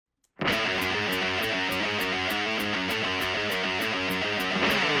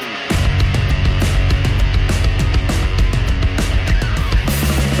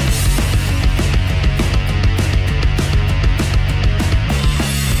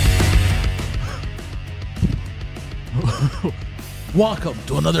Welcome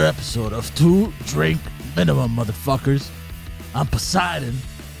to another episode of 2 Drink Minimum, motherfuckers. I'm Poseidon,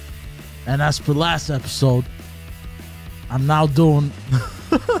 and as per last episode, I'm now doing...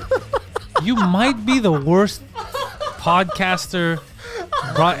 You might be the worst podcaster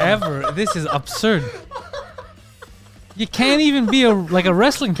ever. This is absurd. You can't even be a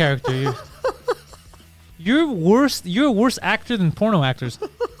wrestling character. You're worse. You're a worse actor than porno actors.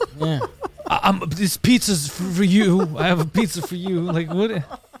 Yeah. This pizza's for you. I have a pizza for you. Like what?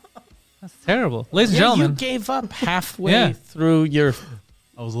 That's terrible, ladies and gentlemen. You gave up halfway through your.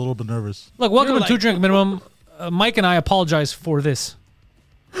 I was a little bit nervous. Look, welcome to 2 Drink Minimum. Mike and I apologize for this.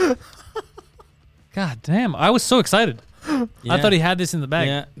 God damn, I was so excited. Yeah. I thought he had this in the bag.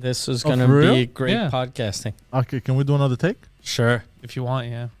 Yeah, this was Oh, going to for real? be great Yeah. podcasting. Okay, can we do another take? Sure. If you want,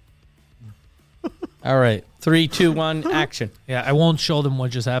 yeah. All right. 3, 2, 1, action. Yeah, I won't show them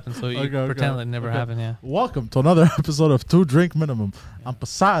what just happened, so you Okay, pretend okay. it never happened, yeah. Welcome to another episode of 2 Drink Minimum. I'm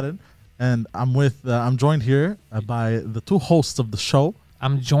Poseidon, and I'm joined here by the 2 hosts of the show.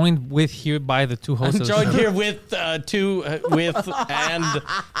 I'm joined here by the 2 hosts. I'm of the joined show. here with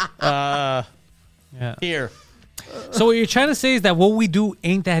Yeah. here. So what you're trying to say is that what we do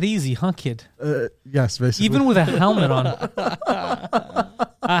ain't that easy, huh, kid? Yes, basically. Even with a helmet on.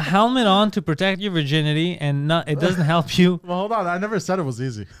 A helmet on to protect your virginity, and it doesn't help you. Well, hold on. I never said it was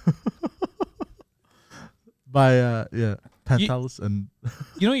easy. By Pantelis and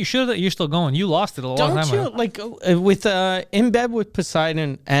You know, you're still going. You lost it a long Don't time you, ago. like, with In Bed with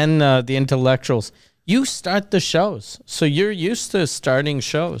Poseidon and the Intellectuals, you start the shows. So you're used to starting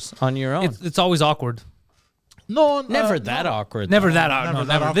shows on your own. It's always awkward. no, Never that awkward. Never though. that awkward. Never No,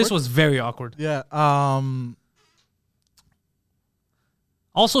 that never. This awkward? was very awkward. Yeah.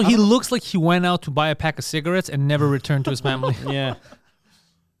 Also, he looks like he went out to buy a pack of cigarettes and never returned to his family. Yeah.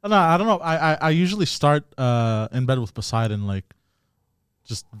 No, I don't know. I usually start In Bed with Poseidon like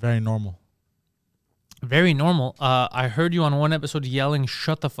just very normal. Very normal. I heard you on one episode yelling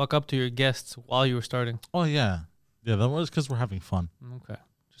 "shut the fuck up" to your guests while you were starting. Oh yeah, that was because we're having fun. Okay,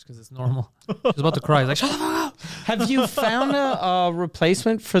 just because it's normal. He's about to cry. He's like, "Shut the fuck up." Have you found a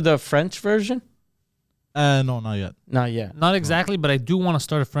replacement for the French version? No, not yet. Not yet. Not exactly, but I do want to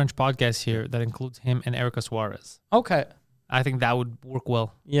start a French podcast here that includes him and Erica Suarez. Okay. I think that would work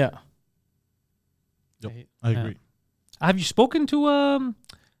well. Yeah. Yep, I agree. Have you spoken to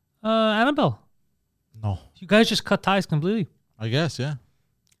Annabelle? No, You guys just cut ties completely. I guess yeah.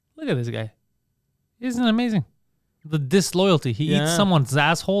 Look at this guy. Isn't it amazing? The disloyalty. He eats Yeah. someone's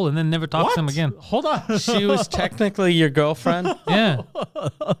asshole and then never talks to him again. Hold on. She was technically your girlfriend. Yeah.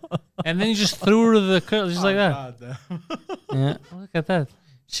 And then you just threw her to the curl just like that. God damn. Yeah. Look at that.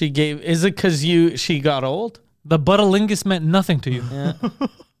 She gave. Is it because she got old? The buttalingus meant nothing to you. Yeah.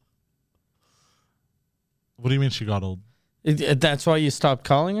 What do you mean she got old? That's why you stopped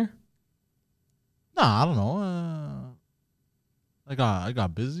calling her. Nah, I don't know. I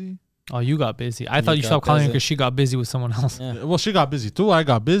got busy. Oh, you got busy. I thought you got stopped calling her busy. because she got busy with someone else. Yeah. Well, she got busy too. I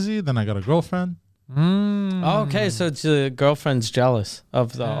got busy. Then I got a girlfriend. Okay, so it's the girlfriend's jealous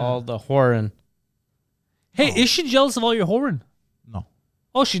of all the whoring. Hey, is she jealous of all your whoring? No.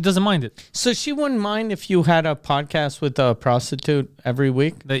 Oh, she doesn't mind it. So she wouldn't mind if you had a podcast with a prostitute every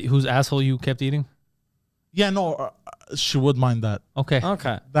week. Whose asshole you kept eating? Yeah, no. She would mind that. Okay.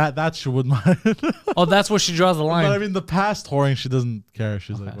 Okay. That she would mind. Oh, that's where she draws the line. But I mean, the past whoring, she doesn't care.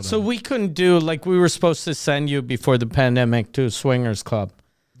 She's like, whatever. So we couldn't do like we were supposed to send you before the pandemic to a swingers club.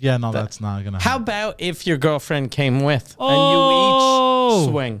 yeah, no, that's not gonna. How happen. about if your girlfriend came with Oh. and you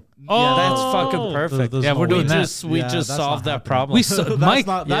each swing? Oh. That's fucking perfect. There's Yeah, we're no doing way. that. We Yeah, just that's solved not that happening. problem. Mike,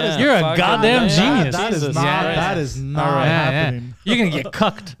 not- that is- you're a fucking- goddamn yeah, genius. That is Jesus, not. yeah. That is not All right. happening. You're going to get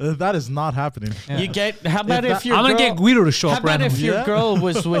cucked. That is not happening. You get. How about if your I'm going to girl- get Guido to show How up about if randomly. your Yeah. girl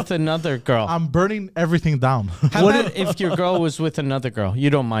was with another girl? I'm burning everything down. How about if your girl was with another girl?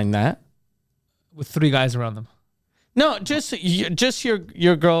 You don't mind that? With 3 guys around them. No, just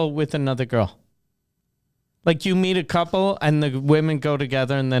your girl with another girl. Like you meet a couple and the women go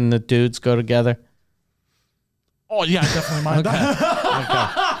together and then the dudes go together. Oh yeah, I definitely mind that.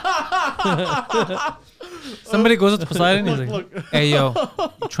 Somebody goes up to Poseidon and he's like, hey, yo,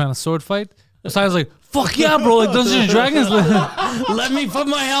 you trying to sword fight? Poseidon's like, fuck yeah, bro. Like Dungeons and Dragons. Let me put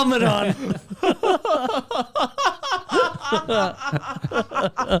my helmet on.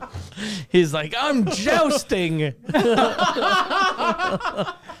 He's like, I'm jousting.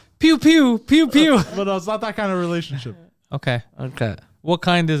 Pew, pew, pew, pew. But no, it's not that kind of relationship. Okay. Okay. What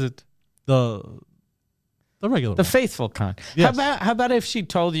kind is it? The regular The one. faithful kind. Yes. How about if she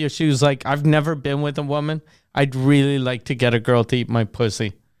told you, she was like, I've never been with a woman. I'd really like to get a girl to eat my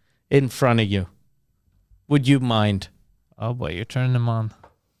pussy in front of you. Would you mind? Oh boy, you're turning him on.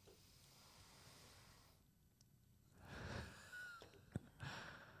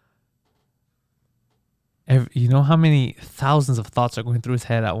 You know how many thousands of thoughts are going through his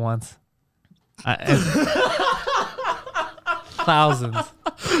head at once? Thousands.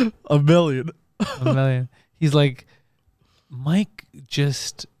 A million. A million. He's like, Mike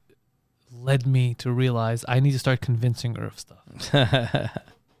just led me to realize I need to start convincing her of stuff.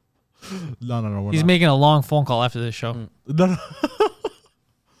 No. He's making a long phone call after this show. No.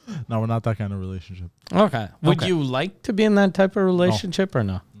 No, we're not that kind of relationship. Okay. Would Okay. you like to be in that type of relationship or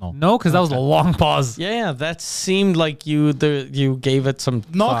no? No, because that was a long pause. Yeah, that seemed like you gave it some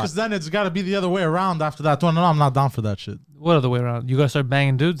No, thought. because then it's got to be the other way around after that. No, I'm not down for that shit. What other way around? You gotta start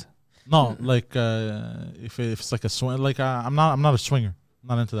banging dudes? No, like if it's like a swing, like I'm not a swinger. I'm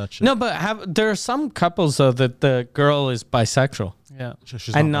not into that shit. No, but there are some couples though that the girl is bisexual Yeah.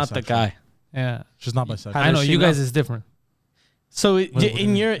 She's and not the bisexual. guy. Yeah. She's not bisexual. How I know, does she you guys know? is different. So what do you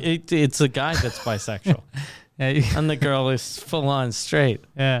mean? it's a guy that's bisexual Yeah. and the girl is full on straight.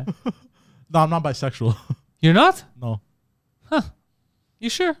 Yeah. No, I'm not bisexual. You're not? No. You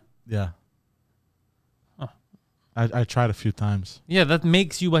sure? Yeah. Huh. I tried a few times, Yeah, that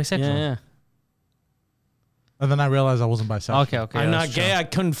makes you bisexual. Yeah. and then I realized I wasn't bisexual. Okay. I'm that's not gay. true. I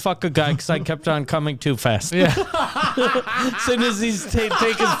couldn't fuck a guy because I kept on coming too fast. Yeah. As soon as he's take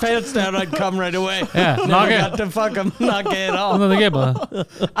his pants down, I'd come right away. Yeah. Never Not gay. got to fuck him. Not gay at I'm all. not gay, but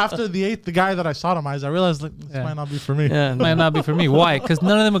After the guy that I sodomized, I realized like this Yeah. might not be for me. Yeah. might not be for me. Why? Because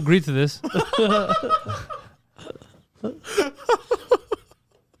none of them agreed to this.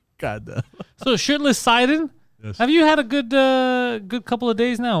 God damn. So shirtless Sidon, Yes. have you had a good couple of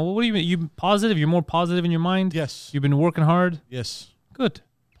days now? What do you mean? You positive? You're more positive in your mind? Yes. You've been working hard? Yes. Good.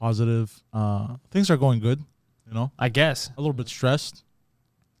 Positive. Things are going good. You know, I guess. a little bit stressed.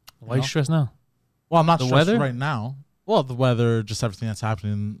 Why are you stressed now? Well, I'm not The stressed weather? right now. Well, the weather, just everything that's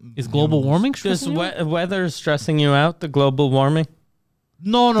happening. Is global warming Does stressing you? weather stressing you out? The global warming?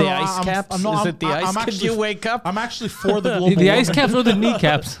 No, The ice caps? No, Is it the ice? Could actually, you wake up? I'm actually for the global The warming. ice caps or the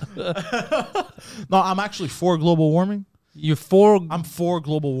kneecaps? No, I'm actually for global warming. You're for. I'm for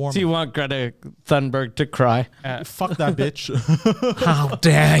global warming. Do you want Greta Thunberg to cry? Fuck that bitch. How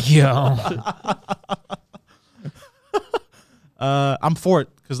dare you? I'm for it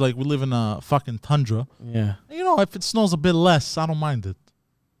because like we live in a fucking tundra. Yeah. You know, if it snows a bit less, I don't mind it.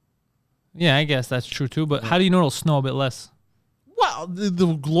 Yeah, I guess that's true too. But how do you know it'll snow a bit less? Well,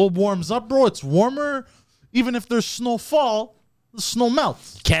 the globe warms up, bro. It's warmer. Even if there's snowfall, the snow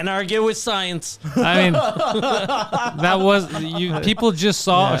melts. Can't argue with science. I mean, that was you. People just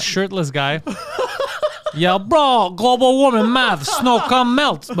saw a shirtless guy. Yeah, bro, global warming math, snow come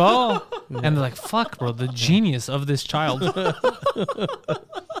melt, bro. And they're like, fuck, bro, the genius of this child. Greta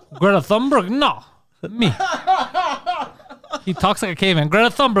Thunberg, no, me. He talks like a caveman. Greta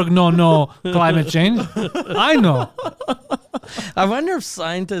Thunberg, no, climate change. I know. I wonder if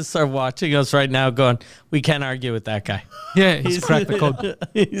scientists are watching us right now going, we can't argue with that guy. Yeah, he's cracked the code.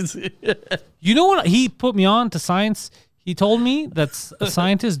 You know what he put me on to science? He told me that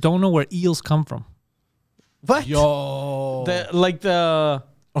scientists don't know where eels come from. What? Yo.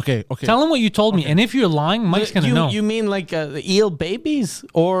 Okay. Tell him what you told me, and if you're lying, Mike's gonna know. You mean like the eel babies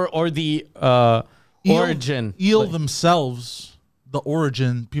or the origin? Eel themselves, the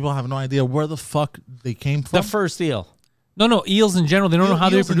origin, people have no idea where the fuck they came from. The first eel. No, eels in general, they don't know how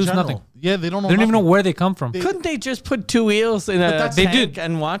they Eels in reproduce. general. Nothing. Yeah, they don't know. They don't even know nothing. where they come from. Couldn't they just put two eels in a that's- They tank did.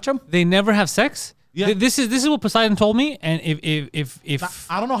 and watch them? They never have sex. Yeah. This is what Poseidon told me, and if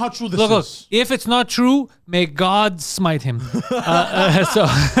I don't know how true this look, is. if it's not true, may God smite him. So,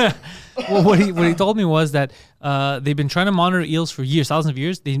 well, what he told me was that they've been trying to monitor eels for years, thousands of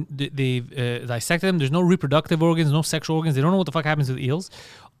years. They've dissected them. There's no reproductive organs, no sexual organs. They don't know what the fuck happens with eels.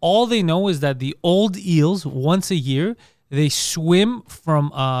 All they know is that the old eels, once a year, they swim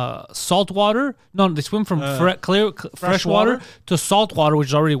from salt water. No, they swim from fresh water to salt water, which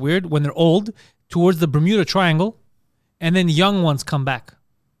is already weird when they're old, towards the Bermuda Triangle, and then young ones come back.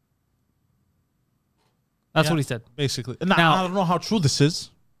 That's Yeah, what he said. Basically. Now- I don't know how true this is.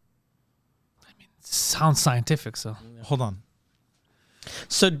 Sounds scientific, so. Hold on.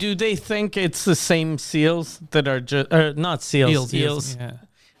 So do they think it's the same seals that are just not seals? Eels. Yeah.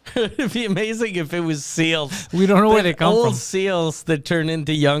 It'd be amazing if it was seals. We don't know where they come Old from. seals that turn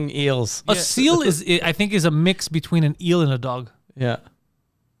into young eels. A seal I think, is a mix between an eel and a dog. Yeah.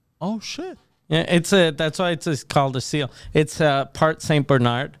 Oh shit. Yeah, that's why it's called a seal. It's part Saint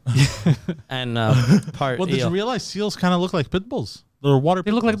Bernard and part Well, did eel. you realize seals kind of look like pit bulls? They're water. They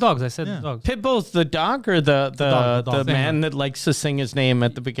look like dogs. I said Yeah. dogs. Pitbull's the dog or the dog. man that likes to sing his name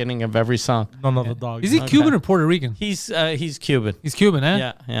at the beginning of every song? No, the dog. Is he Cuban or Puerto Rican? He's Cuban. He's Cuban, eh?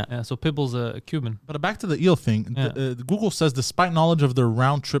 Yeah. Yeah, so Pitbull's a Cuban. But back to the eel thing. Yeah. Google says despite knowledge of their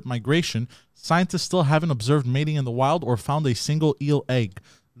round trip migration, scientists still haven't observed mating in the wild or found a single eel egg.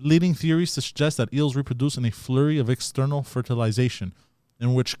 Leading theories to suggest that eels reproduce in a flurry of external fertilization,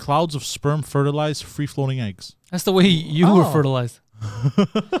 in which clouds of sperm fertilize free-floating eggs. That's the way you were fertilized.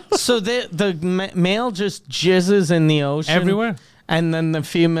 So the male just jizzes in the ocean Everywhere? and then the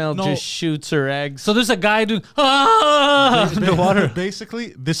female No. just shoots her eggs. So there's a guy doing in the water.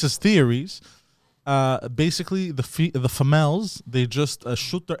 Basically, this is theories. Basically, the females, they just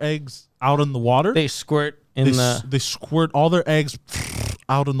shoot their eggs out in the water. They squirt in They squirt all their eggs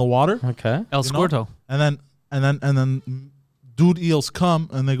out in the water, Okay. El you know? Squirto. and then dude eels come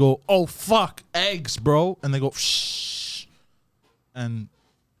and they go, "Oh fuck, eggs, bro," and they go, "Shh," and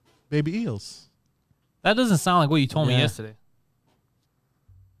baby eels. That doesn't sound like what you told me Yeah. yesterday.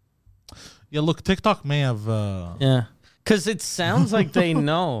 Yeah, look, TikTok may have. Yeah. Because it sounds like they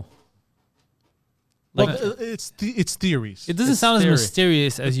know. Well, Like- it's theories. It doesn't It's sound as theory.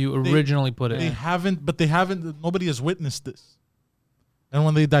 mysterious as you originally put They it. haven't, but they haven't. Nobody has witnessed this. And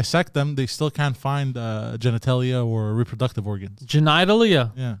when they dissect them, they still can't find genitalia or reproductive organs.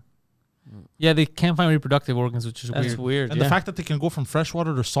 Genitalia. Yeah, Yeah, they can't find reproductive organs, which is That's weird. weird. and yeah. the fact that they can go from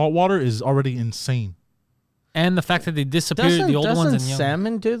freshwater to saltwater is already insane. And the fact that they disappeared, the old ones doesn't and young.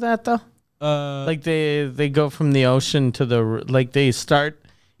 salmon do that though? Like, Like they go from the ocean to like they start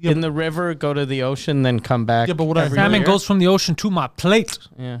Yeah, in the river, go to the ocean, then come back. Yeah, but what I every Salmon year. goes from the ocean to my plate.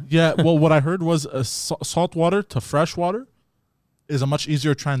 Yeah. yeah, well, what I heard was saltwater to freshwater is a much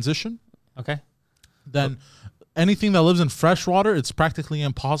easier transition Okay. than anything that lives in freshwater. It's practically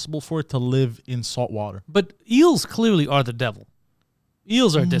impossible for it to live in saltwater. But eels clearly are the devil.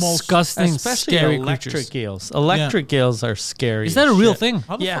 Eels are disgusting, Especially scary electric creatures. eels. Electric eels are scary. Is that a as real shit. thing?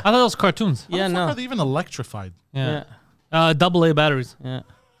 How the Yeah. I thought it was cartoons. How Yeah, the fuck no. are they even electrified? Yeah. Yeah. AA batteries. Yeah.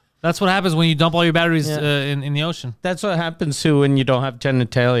 That's what happens when you dump all your batteries Yeah. in the ocean. That's what happens to when you don't have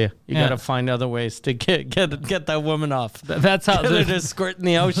genitalia. You Yeah. got to find other ways to get that woman off. That's how. They're It's just squirt in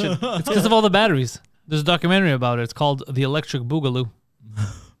the ocean. because of all the batteries. There's a documentary about it. It's called The Electric Boogaloo.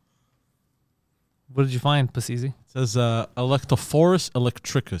 What did you find, Pasizi? It says Electophorus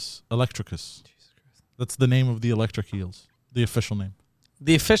electricus. That's the name of the electric eels. The official name.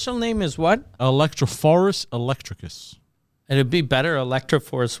 The official name is what? Electrophorus electricus. It'd be better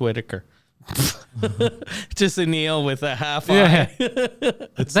Electroforce Whitaker. Just an eel with a half eye. Yeah.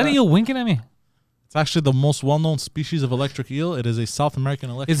 It's, Is that eel winking at me? it's actually the most well-known species of electric eel. It is a South American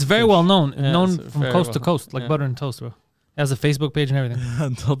electric It's very fish. well known. Yeah, known it's from very coast to well- coast, like yeah. butter and toast, bro. It has a Facebook page and everything.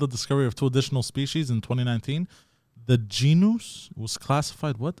 Until the discovery of two additional species in 2019, the genus was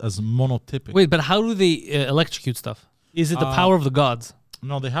classified as monotypic. Wait, but how do they electrocute stuff? Is it the power of the gods?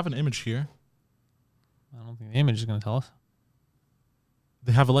 No, they have an image here. I don't think the image is going to tell us.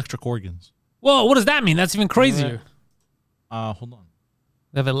 They have electric organs. Whoa, what does that mean? That's even crazier. Hold on.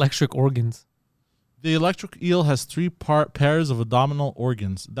 They have electric organs. The electric eel has three pairs of abdominal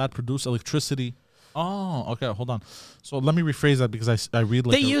organs that produce electricity. Oh, okay. Hold on. So let me rephrase that because I read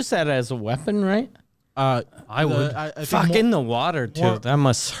like They use that as a weapon, right? I would. I think Fuck, more, in the water, too. more- That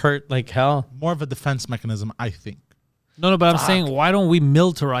must hurt like hell. more of a defense mechanism, I think. No, but I'm saying, why don't we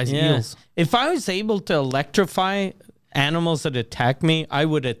militarize Yeah. eels? If I was able to electrify animals that attack me, I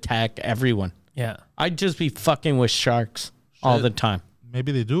would attack everyone. Yeah. I'd just be fucking with sharks all the time.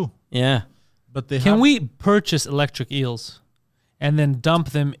 Maybe they do, Yeah. but they Can have, we purchase electric eels and then dump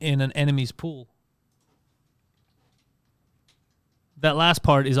them in an enemy's pool? That last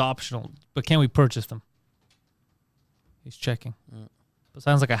part is optional, but can we purchase them? He's checking. But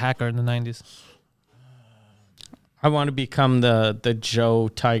sounds like a hacker in the 90s. I want to become the Joe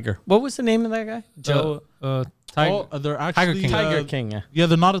Tiger. What was the name of that guy? Joe Tiger. Oh, they're actually King. Tiger King. Yeah. Yeah,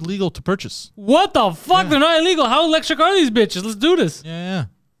 they're not illegal to purchase. What the fuck? They're not illegal. How electric are these bitches? Let's do this. Yeah.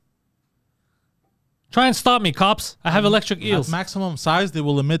 Try and stop me, cops. I have electric At eels. maximum size, they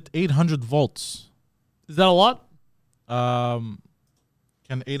will emit 800 volts. Is that a lot?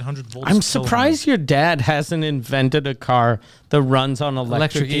 Can 800 volts? I'm kill surprised your dad hasn't invented a car that runs on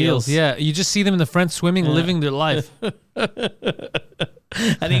electric eels. Yeah, you just see them in the front swimming, living their life.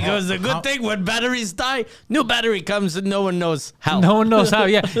 And he goes, the good thing when batteries die, new battery comes and no one knows how. No one knows how.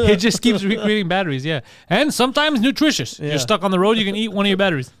 Yeah, it just keeps recreating batteries. Yeah, and sometimes nutritious. Yeah. You're stuck on the road, you can eat one of your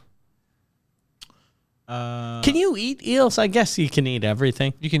batteries. Can you eat eels? I guess you can eat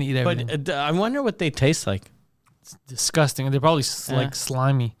everything. You can eat everything. But I wonder what they taste like. Disgusting. They're probably like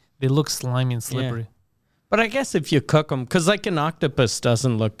slimy. They look slimy and slippery. But I guess if you cook them, because like an octopus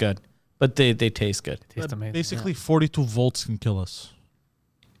doesn't look good, but they taste good. Tastes amazing. Basically, 42 volts can kill us.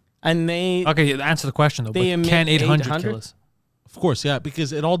 And they Okay, answer the question though. They But emit can 800 800? kill us? Of course, yeah,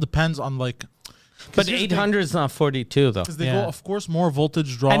 because it all depends on like. But 800 is not 42 though. Because they Yeah. go, of course, more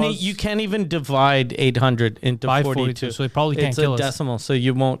voltage draws. And you can't even divide 800 into By 42. so it probably can't It's kill a us. decimal, so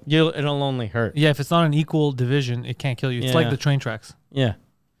it'll only hurt. Yeah, if it's not an equal division, it can't kill you. It's like Yeah. the train tracks. Yeah.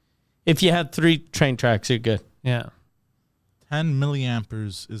 If you had 3 train tracks, you're good. Yeah, 10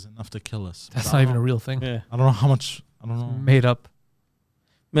 milliamperes is enough to kill us. that's But not I even a don't real thing. Yeah. I don't know how much. I don't know. Made up.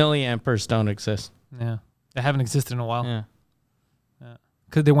 Milliamperes don't exist. Yeah, they haven't existed in a while Yeah.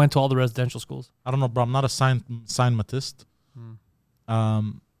 because they went to all the residential schools. I don't know, bro. I'm not a scientist.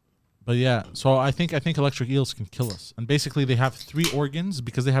 But yeah, so I think electric eels can kill us. And basically, they have 3 organs.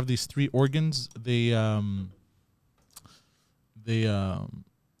 Because they have these 3 organs,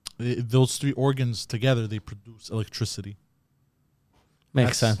 those 3 organs together, they produce electricity.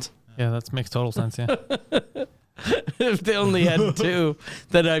 Makes That's- sense. Yeah, that makes total sense. Yeah, If they only had 2,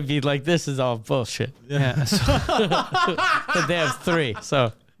 then I'd be like, this is all bullshit. yeah. So But they have 3,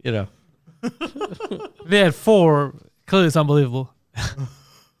 so, you know. they had 4. Clearly, it's unbelievable.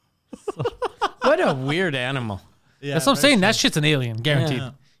 What a weird animal. Yeah, That's what I'm very saying. true. That shit's an alien, guaranteed.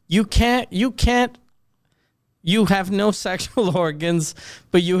 Yeah. You have no sexual organs,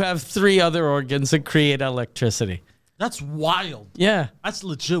 but you have 3 other organs that create electricity. That's wild. Yeah. That's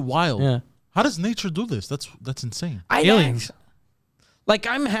legit wild. Yeah. How does nature do this? That's insane. Aliens. Like,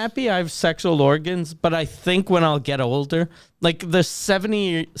 I'm happy I have sexual organs, but I think when I'll get older, like the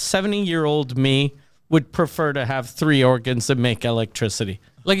 70-year-old me would prefer to have 3 organs that make electricity.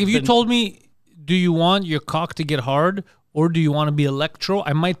 Like if you told me, do you want your cock to get hard or do you want to be electro?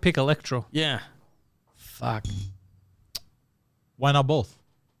 I might pick electro. Yeah. Fuck. Why not both?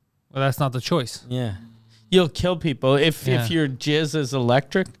 Well, that's not the choice. Yeah. You'll kill people if your jizz is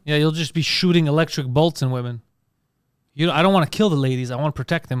electric. Yeah, you'll just be shooting electric bolts in women. I don't want to kill the ladies. I want to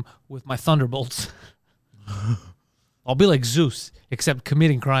protect them with my thunderbolts. I'll be like Zeus, except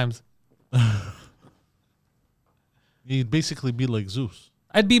committing crimes. You'd basically be like Zeus.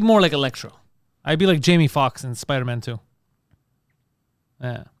 I'd be more like Electro. I'd be like Jamie Foxx in Spider-Man 2.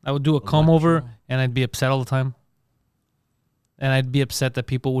 Yeah, I would do a comb over, and I'd be upset all the time. And I'd be upset that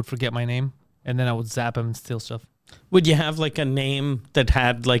people would forget my name, and then I would zap them and steal stuff. Would you have like a name that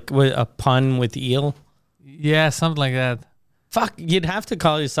had like a pun with eel? Yeah, something like that. Fuck, you'd have to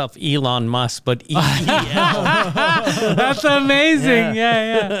call yourself Elon Musk, but E-E-L. That's amazing.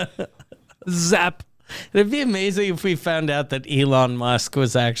 Yeah. Zap. It'd be amazing if we found out that Elon Musk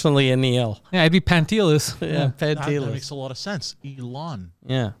was actually an eel. Yeah, I'd be Pantelis. Yeah, That Pantelis. makes a lot of sense. Elon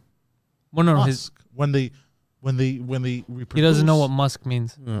Yeah. Well, no, Musk. When they reproduce, he doesn't know what Musk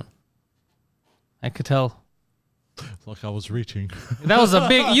means. Yeah. I could tell. Look, I was reaching That was a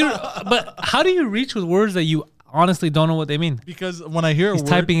big. But how do you reach with words that you honestly don't know what they mean? because when I hear He's a word,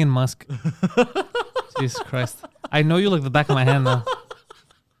 typing in Musk. Jesus Christ! I know you like the back of my hand now,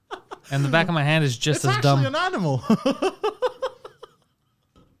 and the back of my hand is just it's as actually dumb. an animal.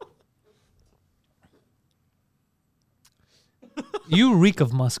 You reek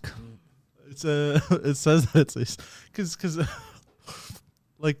of Musk. It's it says that it's because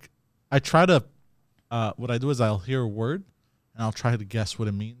like I try to what I do is I'll hear a word and I'll try to guess what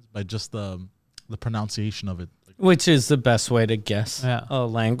it means by just the pronunciation of it. Like, Which is the best way to guess Yeah. a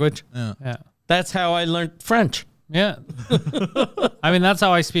language. yeah. Yeah, That's how I learned French. yeah. I mean, that's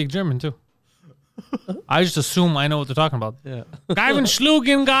how I speak German too. I just assume I know what they're talking about. Yeah. Guyven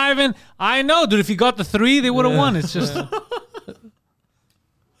Schlugen, Guyven. I know, dude. If you got the 3, they would have won. It's just.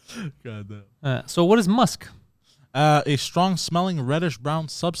 God damn. So what is musk? A strong-smelling reddish-brown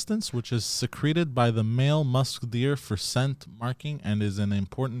substance which is secreted by the male musk deer for scent marking and is an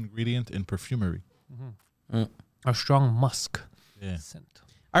important ingredient in perfumery. A strong musk Yeah. scent.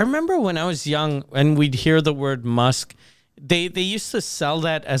 I remember when I was young and we'd hear the word musk, they used to sell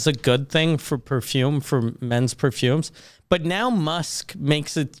that as a good thing for perfume, for men's perfumes. But now musk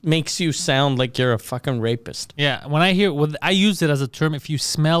makes you sound like you're a fucking rapist. Yeah, when I hear, I use it as a term. If you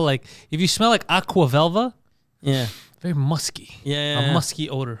smell like aqua velva, Yeah. very musky. Yeah. A musky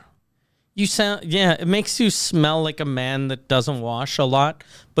odor. It makes you smell like a man that doesn't wash a lot,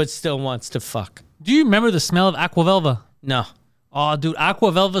 but still wants to fuck. Do you remember the smell of aqua velva? No. Oh, dude,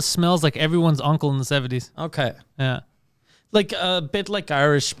 aqua velva smells like everyone's uncle in the 70s. Okay. Yeah. Like a bit like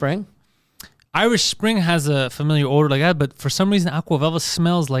Irish Spring. Irish Spring has a familiar odor like that, but for some reason, aqua velva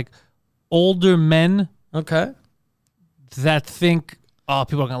smells like older men Okay. that think oh,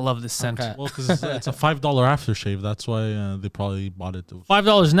 people are gonna love this scent. Okay. Well, because it's a $5 aftershave. That's why they probably bought it.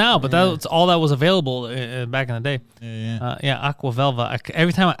 $5 now, but that's all that was available back in the day. Yeah. Aqua Velva.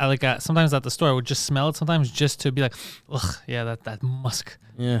 Every time sometimes at the store, I would just smell it. Sometimes just to be like, ugh, yeah, that musk.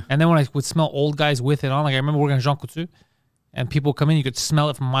 Yeah. And then when I would smell old guys with it on, like I remember working at Jean Coutu, and people come in, you could smell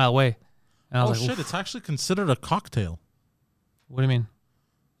it from a mile away. And I Oh was like, shit! It's actually considered a cocktail. what do you mean?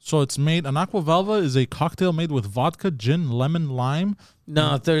 So it's made. An Aqua Velva is a cocktail made with vodka, gin, lemon, lime.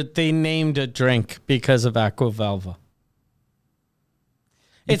 No, they named a drink because of Aqua Velva.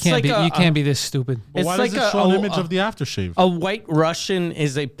 You can't be this stupid. But It's why like does it show an image of the aftershave? A White Russian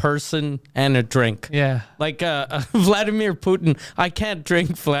is a person and a drink. Yeah. Like Vladimir Putin. I can't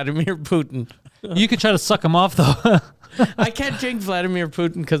drink Vladimir Putin. You could try to suck him off, though. I can't drink Vladimir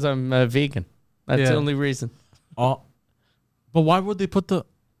Putin because I'm vegan. That's the only reason. Oh, but why would they put the?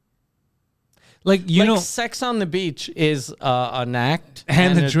 Like, Sex on the Beach is an act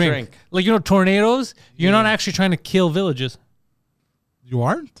and the a drink. Like, tornadoes, you're not actually trying to kill villages. You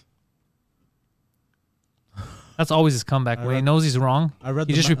aren't? That's always his comeback. When he knows he's wrong, I read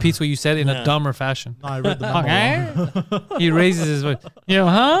he the just repeats what you said in a dumber fashion. No, I read the memo wrong. Okay? He raises his voice.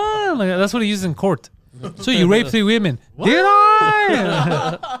 Huh? Like, that's what he uses in court. So you raped 3 women. Did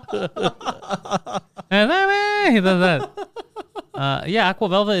I? And then he does that. Yeah, Aqua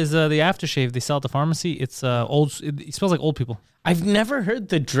Velva is the aftershave they sell at the pharmacy. It's old. It smells like old people. I've never heard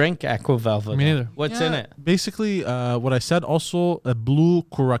the drink Aqua Velva. Me neither. What's in it? Basically, what I said. Also, a blue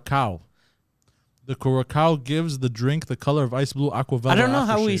curacao. The curacao gives the drink the color of ice blue Aqua Velva. I don't know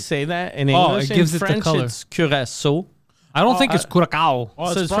how we aftershave. say that in Oh, English. it gives in it the French, color. it's curacao. I don't think it's curacao. Oh,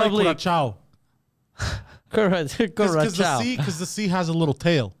 So it's it's probably probably- curacao. Because Curacao. the C has a little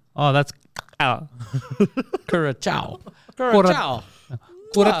tail. Oh, that's Curacao. Curacao.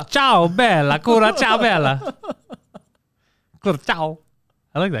 curacao bella, curacao bella, curacao.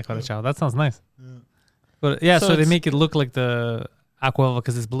 I like that curacao. That sounds nice. But yeah, So so they it's- make it look like the Aqua Velva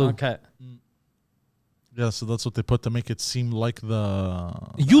because it's blue. Okay. Yeah, so that's what they put to make it seem like the.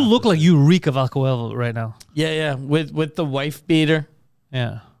 You look like you reek of Aqua Velva right now. Yeah. With the wife beater.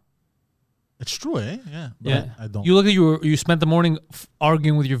 Yeah. It's true, eh? Yeah. But Yeah. I don't. You look like you spent the morning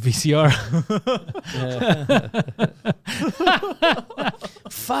arguing with your VCR.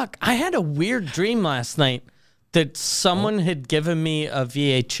 Fuck. I had a weird dream last night that someone had given me a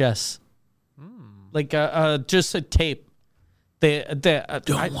VHS. Like just a tape.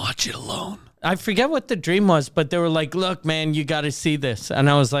 Don't watch it alone. I forget what the dream was, but they were like, "Look, man, you got to see this," and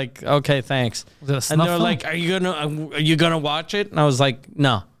I was like, "Okay, thanks." Was it a And snuff they were film? like, "Are you gonna watch it?" And I was like,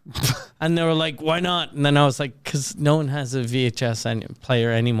 "No." And they were like, "Why not?" And then I was like, "Cause no one has a VHS player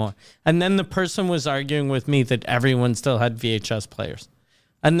anymore." And then the person was arguing with me that everyone still had VHS players.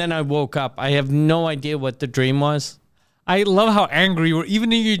 And then I woke up. I have no idea what the dream was. I love how angry you were.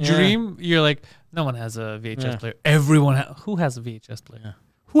 Even in your Yeah. dream, you're like, no one has a VHS Yeah. player. Everyone who has a VHS player?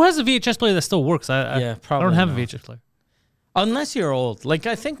 Who has a VHS player that still works? I Yeah, I probably don't have not. a VHS player. Unless you're old. Like,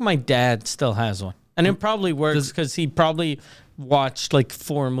 I think my dad still has one. And it probably works because he probably watched like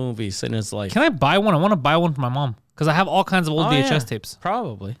 4 movies in his life. Can I buy one? I want to buy one for my mom because I have all kinds of old Oh, VHS yeah. tapes.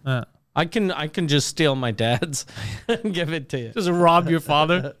 Probably. Yeah. I can just steal my dad's and give it to you. Just rob your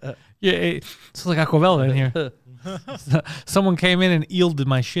father. Yeah, it's like Aqua Velva in here. Someone came in and eeled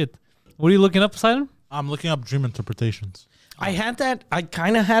my shit. What are you looking up, Simon? I'm looking up dream interpretations. I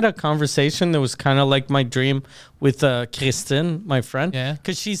kind of had a conversation that was kind of like my dream with Kristen, my friend. Yeah.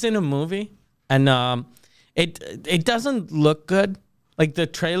 Because she's in a movie and it doesn't look good. Like the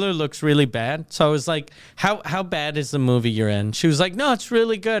trailer looks really bad. So I was like, how bad is the movie you're in? She was like, no, it's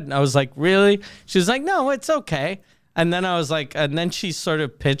really good. And I was like, really? She was like, no, it's okay. And then I was like, and then she sort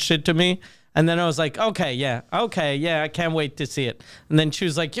of pitched it to me. And then I was like, okay, yeah, I can't wait to see it. And then she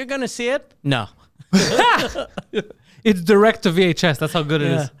was like, you're going to see it? No. It's direct to VHS. That's how good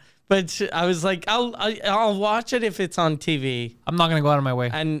it is. But I was like, I'll watch it if it's on TV, I'm not gonna go out of my way.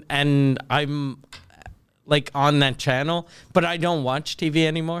 and I'm like on that channel, but I don't watch TV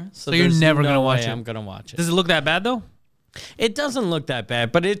anymore. So you're there's never no gonna watch way it? I'm gonna watch it. Does it look that bad though? It doesn't look that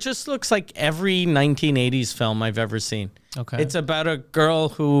bad, but it just looks like every 1980s film I've ever seen. Okay. It's about a girl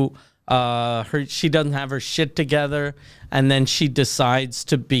who she doesn't have her shit together, and then she decides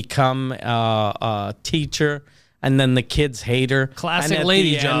to become a teacher, and then the kids hate her. Classic and at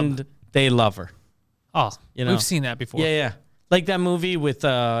lady the job. end, they love her. Oh, You know. we've seen that before. Yeah. Like that movie with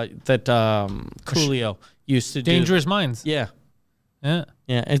Coolio used to do. Dangerous Minds. Yeah. Yeah.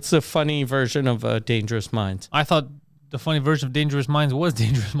 Yeah. It's a funny version of Dangerous Minds. I thought the funny version of Dangerous Minds was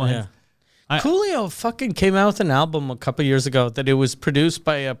Dangerous Minds. Yeah. Coolio fucking came out with an album a couple years ago that it was produced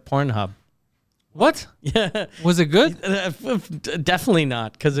by Pornhub. What? Yeah. Was it good? Definitely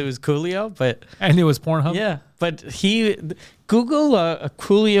not, because it was Coolio, but And it was Pornhub? yeah. But Google a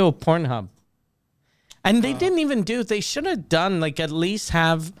Coolio Pornhub. And they didn't even do, they should have done, like, at least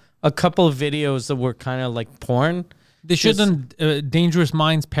have a couple of videos that were kind of like porn. They should have done Dangerous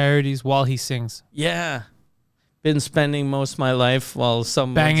Minds parodies while he sings. Yeah. Been spending most of my life while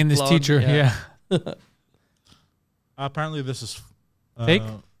someone's Banging this blown- teacher. Yeah. Apparently, this is Fake?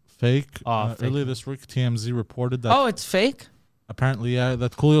 Fake. Fake. Earlier this week, TMZ reported that Oh, it's fake? apparently,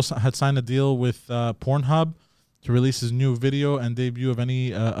 that Coolio had signed a deal with Pornhub to release his new video and debut of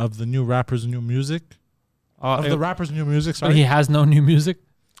any of the new rappers' new music. Of the rappers' new music, But sorry. he has no new music?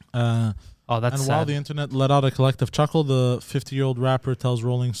 Uh, Oh, that's and sad. while the internet let out a collective chuckle, the 50-year-old rapper tells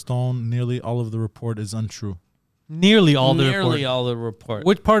Rolling Stone nearly all of the report is untrue. Nearly all the Nearly report. all the report.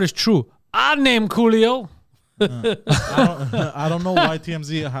 Which part is true? I named Coolio. I don't know why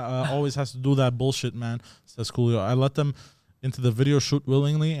TMZ always has to do that bullshit, man, says Coolio. I let them into the video shoot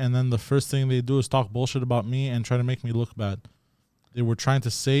willingly, and then the first thing they do is talk bullshit about me and try to make me look bad. They were trying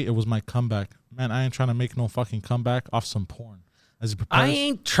to say it was my comeback. Man, I ain't trying to make no fucking comeback off some porn. As he prepares, I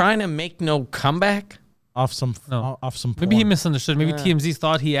ain't trying to make no comeback. off some No. off some porn. Maybe he misunderstood. Maybe TMZ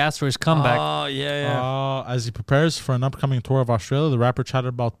thought he asked for his comeback. Oh, yeah. As he prepares for an upcoming tour of Australia, the rapper chatted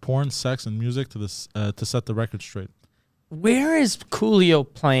about porn, sex, and music to set the record straight. Where is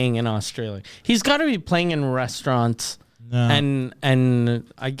Coolio playing in Australia? He's got to be playing in restaurants Yeah. and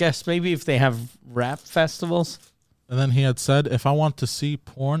I guess maybe if they have rap festivals. And then he had said, "If I want to see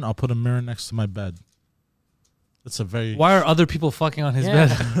porn, I'll put a mirror next to my bed." That's a very Why are other people fucking on his Yeah.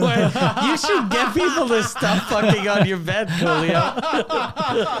 bed? Well, you should get people to stop fucking on your bed, Coolio.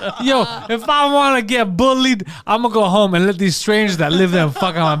 Yo, if I want to get bullied, I'm going to go home and let these strangers that live there and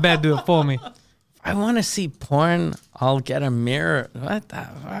fuck on my bed do it for me. I want to see porn. I'll get a mirror. What the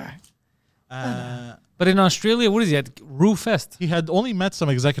fuck? But in Australia, what is he at? Roo Fest. He had only met some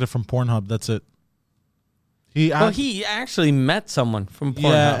executive from Pornhub. That's it. Well, he actually met someone from Pornhub.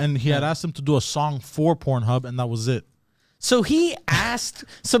 yeah, and he had asked him to do a song for Pornhub, and that was it. So he asked.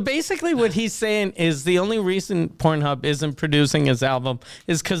 So basically, what he's saying is the only reason Pornhub isn't producing his album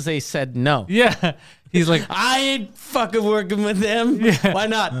is because they said no. Yeah. He's like, I ain't fucking working with them. Yeah. Why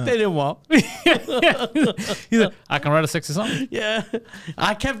not? They didn't want. he's like, I can write a sexy song. Yeah.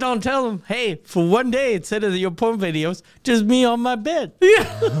 I kept on telling him, hey, for one day instead of your porn videos, just me on my bed.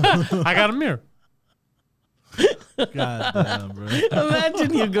 I got a mirror. God damn, bro.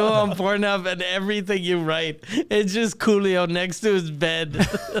 Imagine you go on Pornhub and everything you write, it's just Coolio next to his bed.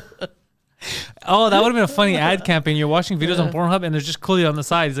 Oh, that would have been a funny ad campaign. You're watching videos on Pornhub and there's just Coolio on the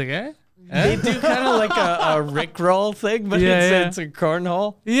side. He's like, eh? They do kind of like a Rickroll thing, but Yeah, it's a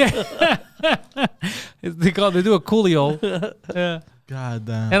cornhole. Yeah. they do a Coolio. Yeah. God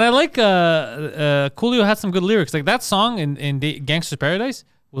damn. And I like Coolio had some good lyrics. Like that song in Gangster's Paradise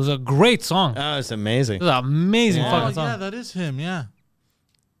was a great song. Oh, it's amazing. It was an amazing Oh, fucking yeah, song. that is him. Yeah.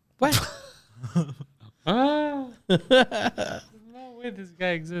 What? No way this guy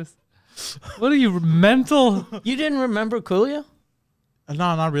exists. What are you, mental? You didn't remember Coolio?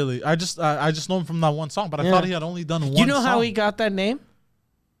 No, not really. I just know him from that one song, but I thought he had only done one. You know song. how he got that name?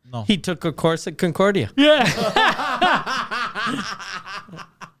 No. He took a course at Concordia. Yeah.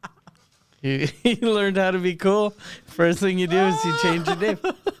 He learned how to be cool. First thing you do is you change your name.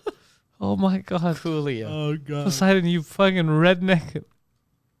 Oh my God. Coolio. Oh god. Poseidon, you fucking redneck.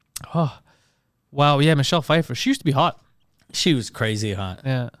 Oh. Wow. Yeah, Michelle Pfeiffer. She used to be hot. She was crazy hot.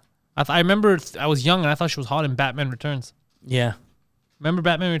 Yeah. I remember I was young and I thought she was hot in Batman Returns. Yeah. Remember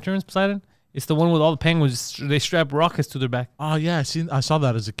Batman Returns, Poseidon? It's the one with all the penguins. They strap rockets to their back. Oh yeah, I saw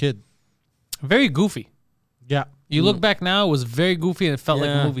that as a kid. Very goofy. Yeah. You look back now, it was very goofy and it felt like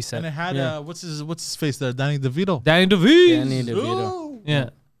Yeah. a movie set. And it had Yeah. what's his face there? Danny DeVito. Danny DeVito. Danny DeVito. Yeah.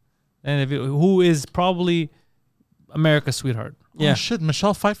 Danny DeVito, who is probably America's sweetheart. Yeah. Oh shit,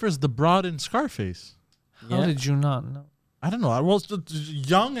 Michelle Pfeiffer is the broad in Scarface. How Yeah. did you not know? I don't know. Well,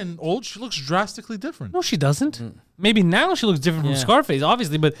 young and old, she looks drastically different. No, she doesn't. Maybe now she looks different Yeah. from Scarface,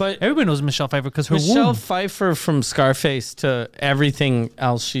 obviously, but everybody knows Michelle Pfeiffer because her Michelle womb. Pfeiffer from Scarface to everything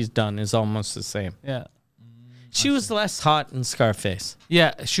else she's done is almost the same. Yeah. She was less hot in Scarface.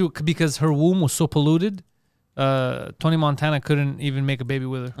 Yeah, because her womb was so polluted. Tony Montana couldn't even make a baby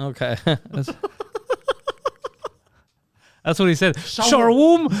with her. Okay. That's what he said. Your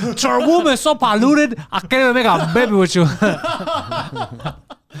womb is so polluted, I can't even make a baby with you.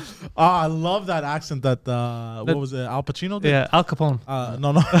 I love that accent that what was it? Al Pacino did? Yeah, Al Capone.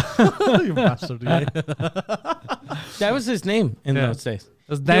 No, you bastard. Yeah. That was his name in Yeah. those days. It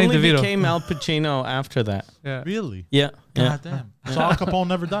was He Danny only DeVito. Yeah. became Al Pacino after that. Yeah. Really? Yeah. God damn. So Al Capone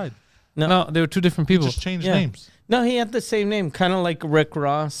never died. No, they were two different He people. just changed Yeah. names. No, he had the same name, kind of like Rick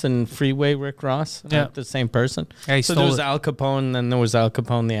Ross and Freeway Rick Ross. Yeah. Like the same person. Yeah, he So there stole was it. Al Capone, and then there was Al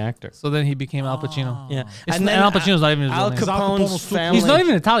Capone, the actor. So then he became Al Pacino. Yeah. And then Al Pacino's not even his real Al name. Al Capone Capone's was too- family. He's not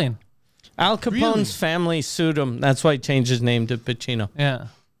even Italian. Al Capone's Really? family sued him. That's why he changed his name to Pacino. Yeah,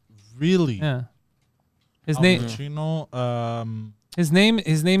 Really? yeah. His Al name, Pacino. his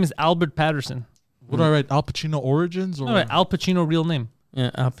name is Albert Patterson. What do I write? Al Pacino Origins? Or No, right, Al Pacino real name.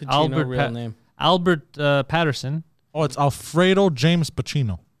 Yeah, Al Pacino, Albert real name. Albert Patterson. Oh, it's Alfredo James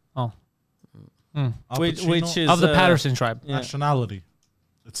Pacino. Oh, Al Which Pacino, is of the Patterson tribe. Yeah, nationality.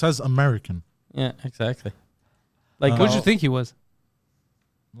 It says American, yeah, exactly. Like What did you think he was?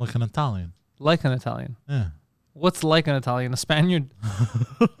 like an Italian. Like an Italian. Yeah. What's like an Italian? A Spaniard?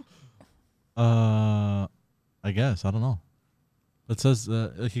 I guess I don't know. It says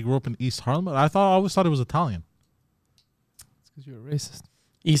he grew up in East Harlem. I always thought he was Italian. It's because you're a racist.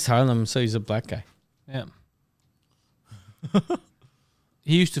 East Harlem, so he's a black guy. Yeah.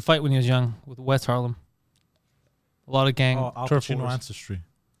 He used to fight when he was young with West Harlem. A lot of gang Al turf Pacino wars. ancestry.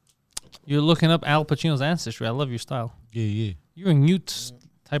 You're looking up Al Pacino's ancestry. I love your style. Yeah. You're a mute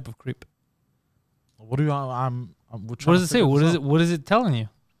type of creep. What do you? I'm What does it say? What is it telling you?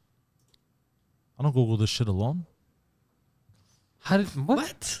 I don't Google this shit alone. How did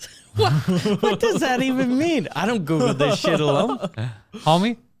what? What does that even mean? I don't Google this shit alone.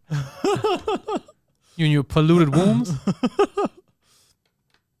 Homie? You and your polluted wombs?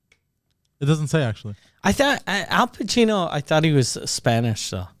 It doesn't say actually. I thought Al Pacino. I thought he was Spanish,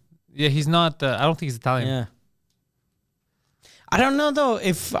 though. Yeah, he's not. I don't think he's Italian. Yeah. I don't know though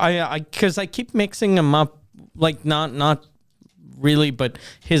if because I keep mixing him up, like not really, but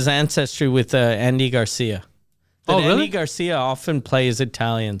his ancestry with Andy Garcia. That Oh, really? Andy Garcia often plays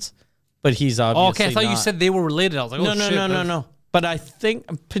Italians, but he's obviously Oh, okay, I thought you not. said they were related. I was like, oh, no, shit. no. But I think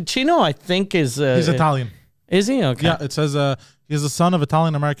Pacino. I think is He's Italian. Is he okay? Yeah, it says he's the son of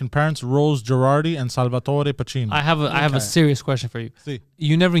Italian American parents Rose Girardi and Salvatore Pacino. I have a serious question for you. See,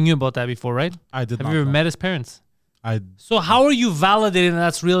 You never knew about that before, right? I did Have not. you ever know. met his parents? I. So how are you validating that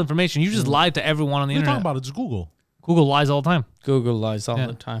that's real information? You just lied to everyone on the What are you talking internet. about? It's Google. Google lies all the time. Google lies all Yeah.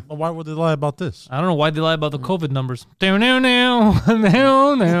 the time. But why would they lie about this? I don't know why they lie about the COVID numbers. No.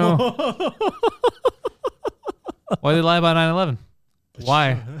 Why they lie about 9/11?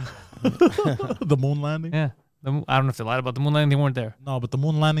 Why? The moon landing? Yeah. I don't know if they lied about the moon landing. They weren't there. No, but the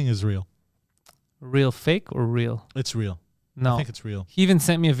moon landing is real. Real fake or real? It's real. I No. think it's real. He even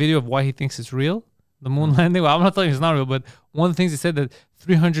sent me a video of why he thinks it's real. The moon landing. Well, I'm not telling you it's not real, but one of the things he said that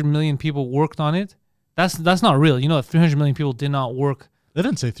 300 million people worked on it. That's not real. You know that 300 million people did not work. They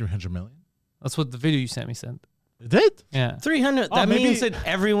didn't say 300 million. That's what the video you sent me said. It did? Yeah. 300. Oh, That maybe- means that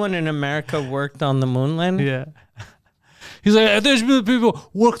everyone in America worked on the moon landing. Yeah. He's like, there's people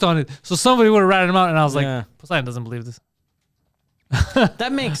worked on it, so somebody would have ratted him out. And I was like, Yeah. Poseidon doesn't believe this.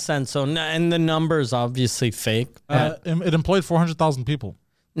 That makes sense. So, and the number is obviously fake. It employed 400,000 people.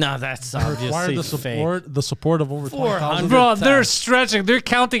 No, that's Required obviously fake. the support of over 20,000. 400. Bro, they're 100,000. stretching. They're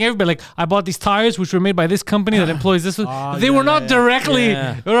counting everybody. Like, I bought these tires, which were made by this company that employs this. They yeah, were not yeah. directly.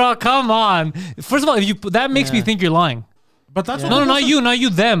 Yeah. Bro, come on. First of all, if you that makes me think you're lying. But that's No, not you,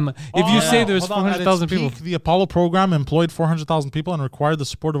 them. If you say there's Hold on, at its 400,000 people. peak, the Apollo program employed 400,000 people and required the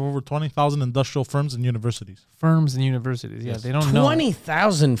support of over 20,000 industrial firms and universities. Firms and universities. Yeah, they don't know.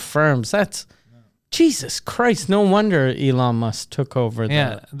 20,000 firms. That's Jesus Christ. No wonder Elon Musk took over.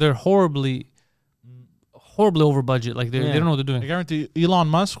 Yeah, they're horribly over budget. Like, they don't know what they're I doing. guarantee you, Elon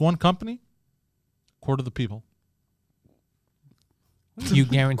Musk, one company, quarter of the people. You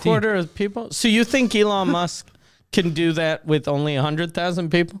guarantee. Quarter of people. So you think Elon Musk can do that with only 100,000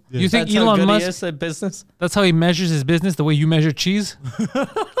 people? You think That's how Elon good Musk, he is at business? that's how he measures his business, the way you measure cheese?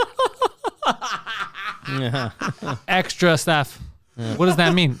 Yeah. Extra staff. What does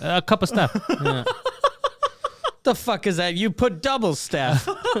that mean? A cup of staff. The fuck is that? You put double staff.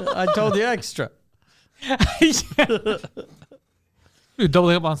 I told you extra. You're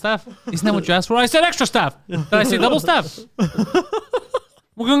doubling up on staff? Isn't that what you asked for? I said extra staff. Did I say double staff?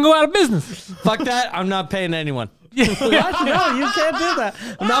 We're going to go out of business. Fuck that. I'm not paying anyone. What? No, you can't do that.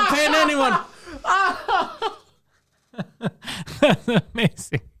 I'm not paying anyone. That's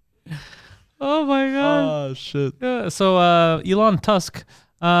amazing. Oh my god. Oh, shit. Yeah, so Elon Tusk,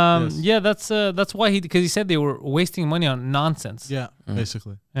 Yes. yeah, that's why because he said they were wasting money on nonsense. Yeah,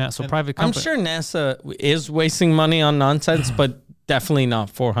 basically. Yeah, so private I'm company. sure NASA is wasting money on nonsense, but definitely not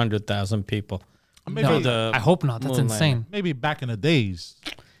 400,000 people. Maybe, No, the I hope not. That's moon insane. landing. maybe back in the days.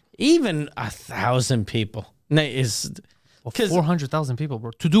 Even 1,000 people is because 400,000 people,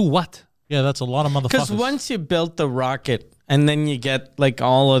 bro. To do what? Yeah, that's a lot of Because motherfuckers. once you built the rocket and then you get like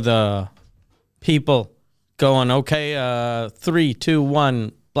all of the people going, okay, 3, 2,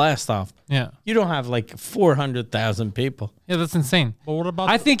 1, blast off. Yeah. You don't have like 400,000 people. Yeah, that's insane. But what about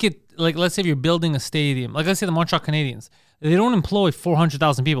I think it, like, let's say if you're building a stadium, like let's say the Montreal Canadiens, they don't employ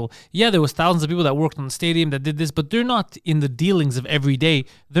 400,000 people. Yeah, there was thousands of people that worked on the stadium that did this, but they're not in the dealings of every day.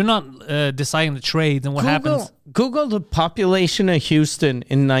 They're not deciding the trades and what happens. Google the population of Houston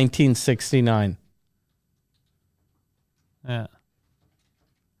in 1969. Yeah.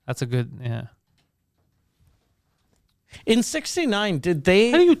 That's a good, yeah. In 69, did How do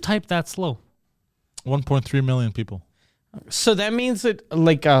they? you type that slow? 1.3 million people? So that means that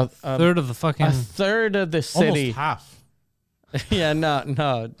like a Third of the fucking... third of the city. Almost half. Yeah, no,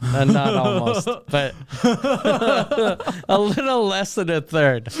 not almost, but a little less than a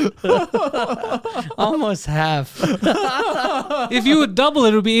third. Almost half. If you would double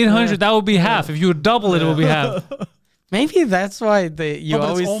it, it would be 800. That would be half. If you would double it, it would be half. Maybe that's why you But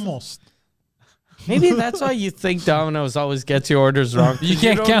always. it's almost. Maybe that's why you think Domino's always gets your orders wrong. 'cause You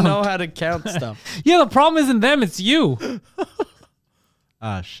can't don't count. know how to count stuff. Yeah, the problem isn't them, it's you.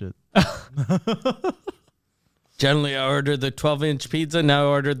 Ah, shit. Generally, I order the 12-inch pizza. Now I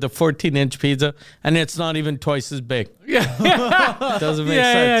ordered the 14-inch pizza, and it's not even twice as big. Yeah, Doesn't make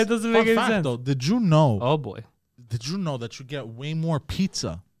yeah, sense. it doesn't make Fun any fact, sense. though, did you know Oh, boy. that you get way more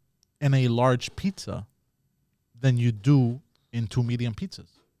pizza in a large pizza than you do in 2 medium pizzas?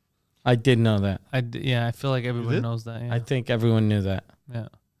 I did know that. Yeah, I feel like everybody did? knows that. Yeah. I think everyone knew that. Yeah.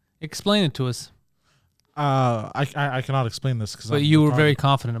 Explain it to us. I cannot explain this because. But you were very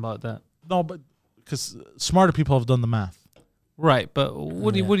confident about that. No, but because smarter people have done the math. Right, but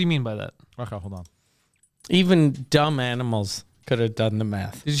what do you mean by that? Okay, hold on. Even dumb animals could have done the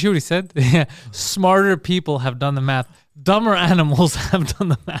math. Did you hear what he said? Yeah. Smarter people have done the math. Dumber animals have done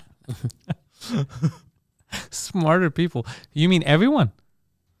the math. Smarter people. You mean everyone?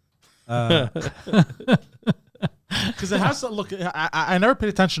 Because it has to look. I never paid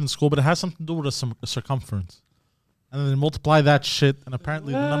attention in school, but it has something to do with a circumference, and then they multiply that shit, and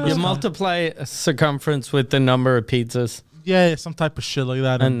apparently the numbers. You come- multiply a circumference with the number of pizzas, Yeah, some type of shit like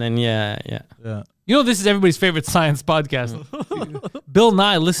that. and then yeah. yeah. You know, this is everybody's favorite science podcast. Bill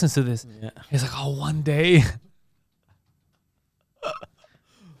Nye listens to this. Yeah. He's like, oh, one day.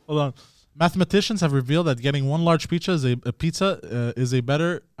 Hold on. Mathematicians have revealed that getting one large pizza is a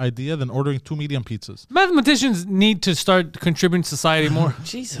better idea than ordering 2 medium pizzas. Mathematicians need to start contributing to society more.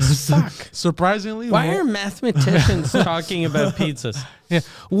 Jesus fuck. Surprisingly, Why are mathematicians talking about pizzas? Yeah.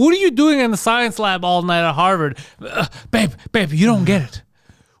 What are you doing in the science lab all night at Harvard? Babe, you don't get it.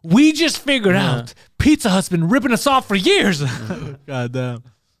 We just figured out Pizza Hut's been ripping us off for years. God damn.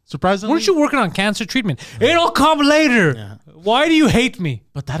 Surprisingly, Weren't you working on cancer treatment? It'll come later. Yeah. Why do you hate me?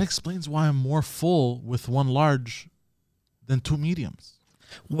 but that explains why I'm more full with one large than 2 mediums.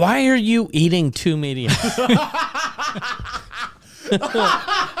 Why are you eating 2 mediums?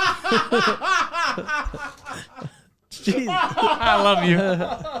 Jeez, I love you.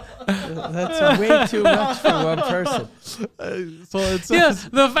 that's way too much for one person. So it's Yeah,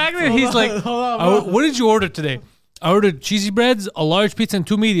 the fact that he's like, what did you order today? I ordered cheesy breads, a large pizza, and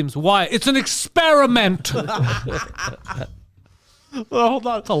 2 mediums. Why? It's an experiment. hold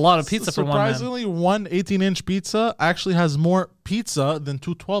on. That's a lot of pizza for one man. Surprisingly, one 18-inch pizza actually has more pizza than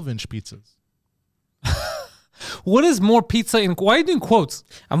 2 12-inch pizzas. What is more pizza in? Why are you doing quotes?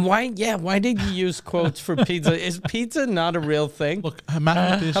 And why did you use quotes for pizza? Is pizza not a real thing? Look,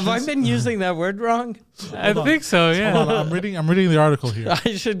 mathematicians. Have I been using that word wrong? I think so. Yeah. Hold on, I'm reading the article here.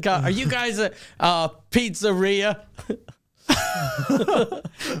 I should go. Are you guys a pizzeria?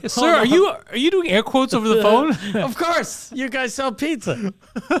 Sir, are you doing air quotes over the phone? Of course, you guys sell pizza.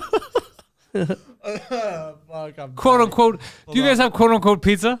 Fuck, I'm Quote unquote. Do you guys have quote unquote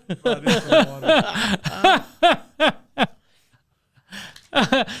pizza?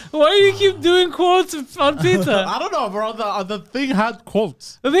 Why do you keep doing quotes on pizza? I don't know, bro. The thing had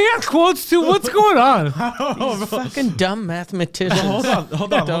quotes. They got quotes too. What's going on? Fucking dumb mathematicians. Hold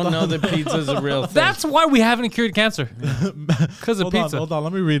on. Don't know that pizza's a real thing. That's why we haven't cured cancer. Because of pizza. Hold on.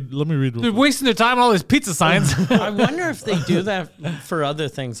 Let me read. They're Real quick. wasting their time on all this pizza science. I wonder if they do that for other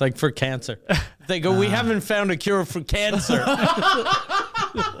things, like for cancer. They go, we haven't found a cure for cancer.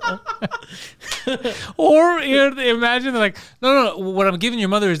 Or imagine they're like, no, what I'm giving your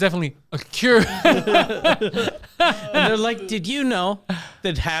mother is definitely a cure. And they're like, did you know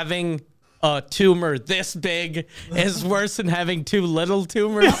that having a tumor this big is worse than having 2 little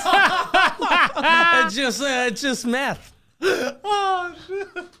tumors? It's just math.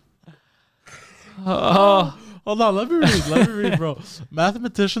 Hold Hold on, let me read, bro.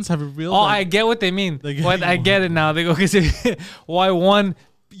 Mathematicians have revealed. Oh, that- I get what they mean. They What get- I get it now. They go, because why one,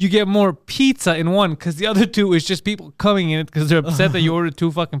 you get more pizza in one, because the other two is just people coming in it because they're upset that you ordered 2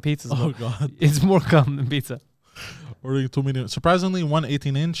 fucking pizzas. Oh bro. god. It's more cum than pizza. Ordering 2 medium. Surprisingly, one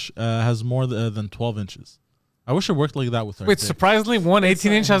 18-inch has more than 12 inches. I wish it worked like that with our Wait, dick. surprisingly, one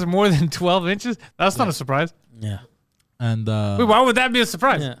 18-inch has more than 12 inches? That's not a surprise. Yeah. And Wait, why would that be a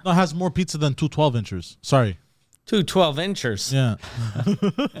surprise? Yeah. no, it has more pizza than 2 12-inchers. Sorry. 2 12-inchers. Yeah.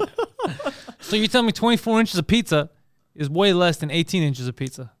 So you tell me 24 inches of pizza is way less than 18 inches of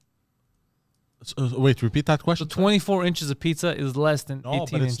pizza. Wait, repeat that question. 24 inches of pizza is less than 18 No,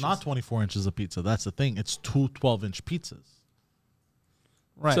 but inches. it's not 24 inches of pizza. That's the thing. It's 2 12-inch pizzas.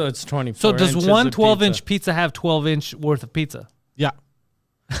 Right. So it's 24 So does inches one of 12-inch pizza have 12-inch worth of pizza? Yeah.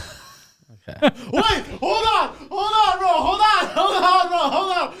 Okay. Wait, hold on,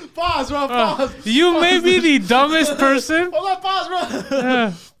 bro. Pause, bro. Pause. You may be the dumbest person. Hold on, pause,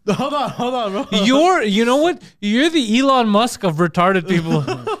 bro. Hold on, bro. You know what? You're the Elon Musk of retarded people.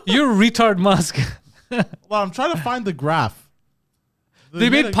 You're retard Musk. Well, I'm trying to find the graph. They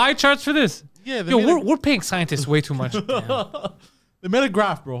made a- pie charts for this. Yeah, they Yo, made a- we're paying scientists way too much. They made a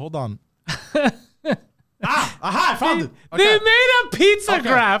graph, bro. Hold on. I found it. They Okay. made a pizza Okay.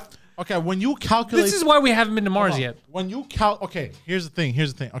 graph. Okay, when you calculate. This is why we haven't been to Mars Hold on. yet. When you okay, here's the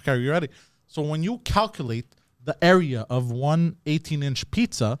thing. Okay, are you ready? So when you calculate the area of one 18-inch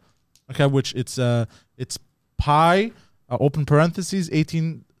pizza, okay, which it's pi open parentheses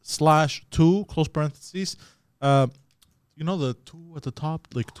 18/2 close parentheses. You know the 2 at the top,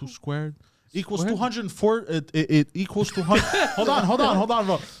 like 2 squared equals 204. It equals 200. hold on,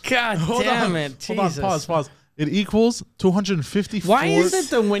 bro. God Hold damn on. it. Hold on, Jesus. pause. It equals 254. Why is it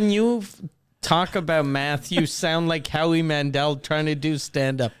that when you talk about math, you sound like Howie Mandel trying to do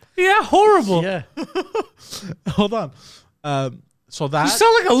stand-up? Yeah, horrible. Yeah. Hold on. So that. You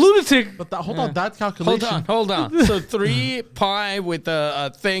sound like a lunatic. But that, hold on, that calculation. Hold on. So 3 pi with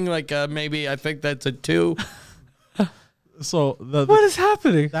a thing like maybe I think that's a 2. So What is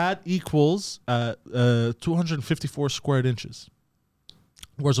happening? that equals 254 squared inches.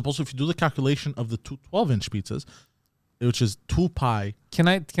 Whereas opposed to if you do the calculation of the 2 12-inch pizzas, which is 2 pi, Can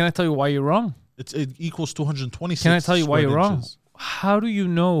I tell you why you're wrong? it equals 226. Can I tell you why squared you're wrong? inches. How do you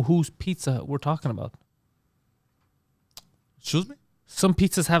know whose pizza we're talking about? Excuse me? Some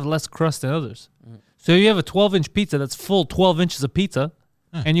pizzas have less crust than others. So you have a 12-inch pizza that's full 12 inches of pizza,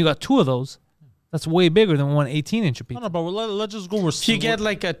 and you got 2 of those. That's way bigger than one 18-inch of No, pizza. no, but let's just go. If you get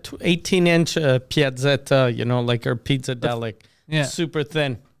like a 18-inch piazzetta, you know, like our pizza delic, Yeah. super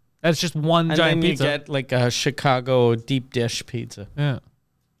thin. That's just one And giant then pizza. you get like a Chicago deep dish pizza. Yeah.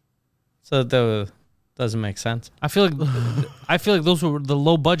 So that doesn't make sense. I feel like those were the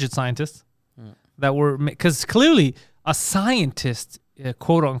low budget scientists that were, because clearly a scientist,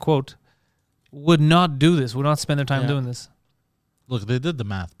 quote unquote, would not do this. Would not spend their time Yeah. doing this. Look, they did the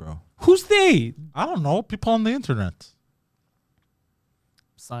math, bro. Who's they? I don't know. People on the internet.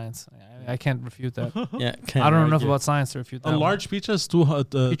 Science. I can't refute that. Yeah. I don't know enough about science to refute that. A one. large pizza is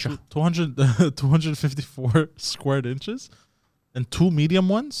 200, Pizza. 254 squared inches, and 2 medium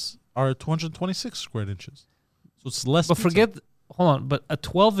ones are 226 squared inches. So it's less. But pizza. forget, hold on, but a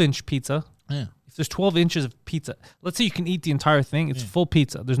 12-inch pizza, Yeah. if there's 12 inches of pizza, let's say you can eat the entire thing, it's Yeah. full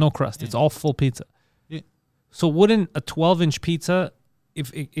pizza. There's no crust. It's all full pizza. Yeah. So wouldn't a 12-inch pizza,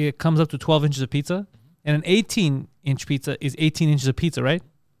 if it comes up to 12 inches of pizza, and an 18-inch pizza is 18 inches of pizza, right?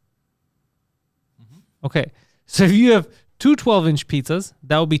 Okay. So if you have 2 12-inch pizzas,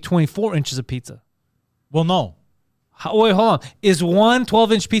 that would be 24 inches of pizza. Well, no. Wait, hold on. Is one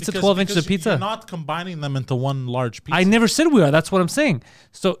 12-inch pizza Because- 12 inches because of pizza? You're not combining them into one large pizza. I never said we are. That's what I'm saying.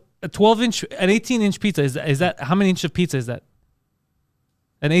 So a 12-inch, an 18-inch pizza, is that, how many inches of pizza is that?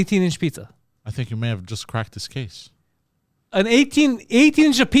 An 18-inch pizza. I think you may have just cracked this case. An 18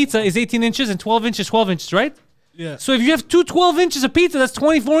 inch of pizza is 18 inches and 12 inches, 12 inches, right? Yeah. So if you have 12 inches of pizza, that's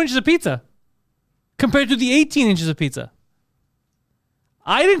 24 inches of pizza compared to the 18 inches of pizza.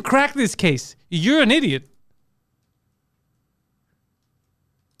 I didn't crack this case. You're an idiot.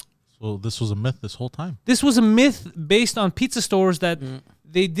 So this was a myth this whole time. This was a myth based on pizza stores that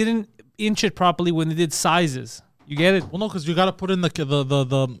they didn't inch it properly when they did sizes. You get it? Well, no, because you got to put in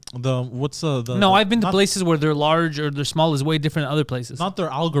the what's the No, I've been to not- places where they're large or they're small is way different than other places. Not their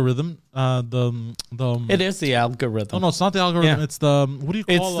algorithm. The It is the algorithm. no, it's not the algorithm. Yeah. It's the what do you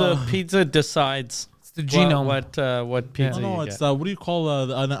It's call the pizza decides It's the genome. what pizza no, you it's get. what do you call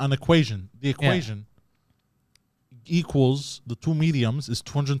an equation? The equation equals the 2 mediums is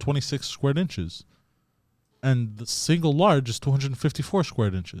 226 square inches, and the single large is 254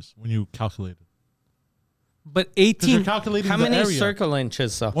 square inches when you calculate it. But Because you're 18. calculating How the many area. circle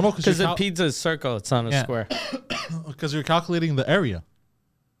inches though? Well, no, 'cause Because you're the pizza is circle, it's not a Yeah. square. Because you're calculating the area.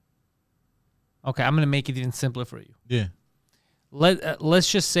 Okay, I'm gonna make it even simpler for you. Yeah.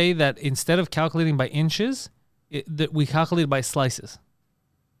 Let's just say that instead of calculating by inches, that we calculate by slices.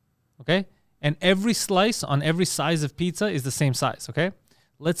 Okay, and every slice on every size of pizza is the same size. Okay,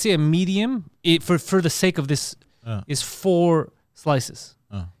 let's say a medium, for the sake of this, is 4 slices,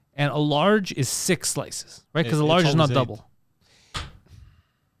 and a large is 6 slices, right? Because a large is not always 8. double.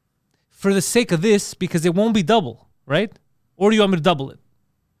 For the sake of this, because it won't be double, right? Or do you want me to double it?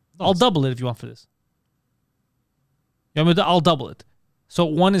 I'll double it if you want for this. You want me to, I'll double it. So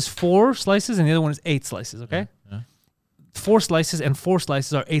one is 4 slices and the other one is 8 slices, okay? Yeah. 4 slices and 4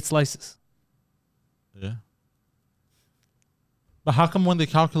 slices are 8 slices. Yeah. But how come when they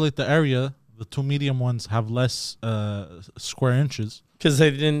calculate the area, the 2 medium ones have less square inches Because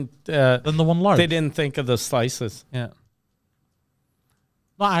they didn't. than the one large? They didn't think of the slices. Yeah.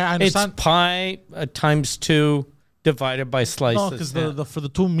 No, I It's understand. pi times 2 divided by slices. No, because the for the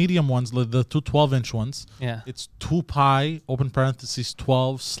 2 medium ones, like the 2 12-inch ones, Yeah. it's 2 pi open parentheses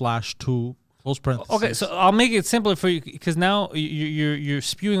 12/2 close parentheses. Okay, so I'll make it simpler for you because now you're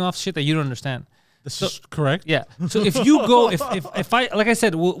spewing off shit that you don't understand. this is correct. Yeah. So if you go, if I, like I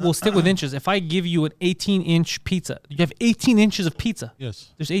said, we'll stick with inches. If I give you an 18-inch pizza, you have 18 inches of pizza.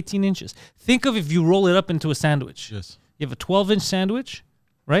 Yes. There's 18 inches. Think of if you roll it up into a sandwich. Yes. You have a 12-inch sandwich,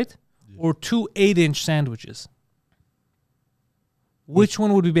 right? Or 2 8-inch sandwiches. Which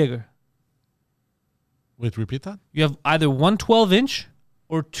one would be bigger? Wait, repeat that. You have either one 12-inch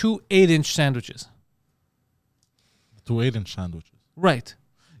or 2 8-inch sandwiches. 2 8-inch sandwiches. Right.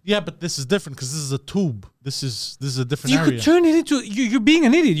 Yeah, but this is different because this is a tube. This is a different You area. could turn it into you're being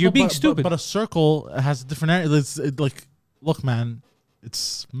an idiot. You're No, being but- stupid. But a circle has a different area. Like, look, man,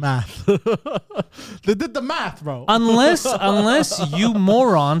 it's math. They did the math, bro. unless you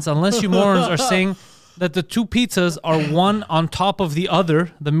morons are saying that the 2 pizzas are one on top of the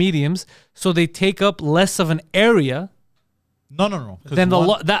other, the mediums, so they take up less of an area No. than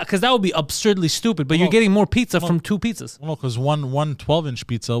because that would be absurdly stupid. But No, you're getting more pizza from 2 pizzas. No, because one 12-inch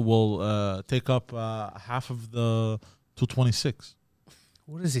pizza will take up half of the 226.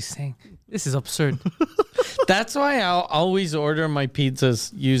 What is he saying? This is absurd. That's why I'll always order my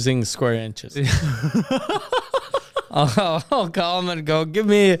pizzas using square inches. I'll call them and go, give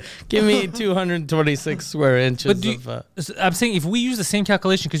me 226 square inches. But do you, I'm saying if we use the same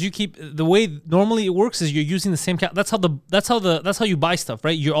calculation, because you keep the way normally it works is you're using the same that's how you buy stuff,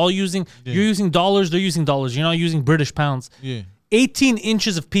 right? You're all using you're using dollars, they're using dollars. You're not using British pounds. Yeah. 18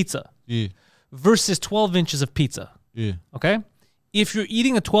 inches of pizza Yeah. versus 12 inches of pizza. Yeah. Okay? If you're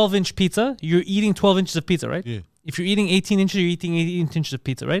eating a 12-inch pizza, you're eating 12 inches of pizza, right? Yeah. If you're eating 18 inches, you're eating 18 inches of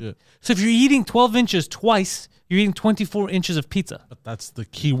pizza, right? Yeah. So if you're eating 12 inches twice, you're eating 24 inches of pizza. But that's the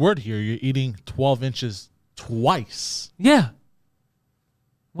key word here. You're eating 12 inches twice. Yeah.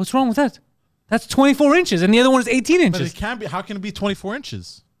 What's wrong with that? That's 24 inches, and the other one is 18 But inches. it can't be. How can it be 24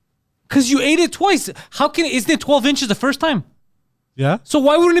 inches? Because you ate it twice. How can isn't it 12 inches the first time? Yeah. So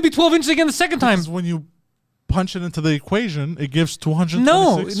why wouldn't it be 12 inches again the second time? Because when you punch it into the equation, it gives 226.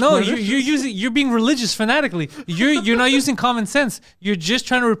 No, square you're inches. you're being religious fanatically. You're not using common sense. You're just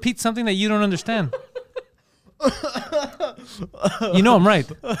trying to repeat something that you don't understand. You know I'm right.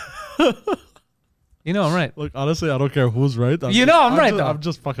 You know I'm right. Look, honestly, I don't care who's right. You know I'm right, though. I'm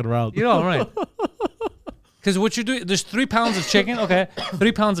just fucking around. You know I'm right. Because what you're doing, there's 3 pounds of chicken. Okay,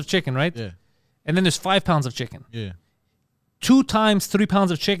 3 pounds of chicken, right? Yeah. And then there's 5 pounds of chicken. Yeah. 2 times 3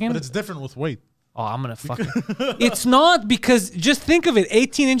 pounds of chicken. But it's different with weight. Oh, I'm gonna fucking. It's not because just think of it.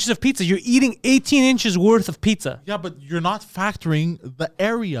 18 inches of pizza. You're eating 18 inches worth of pizza. Yeah, but you're not factoring the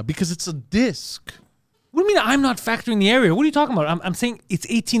area because it's a disc. What do you mean I'm not factoring the area? What are you talking about? I'm saying it's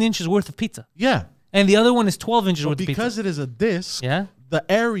 18 inches worth of pizza, Yeah. and the other one is 12 inches worth of pizza. Because it is a disc, Yeah. the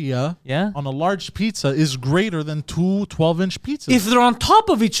area Yeah. on a large pizza is greater than 2 12-inch pizzas. If they're on top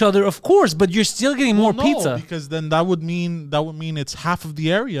of each other, of course, but you're still getting more No, pizza. because then that would mean it's half of the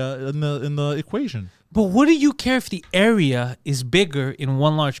area in the equation. But what do you care if the area is bigger in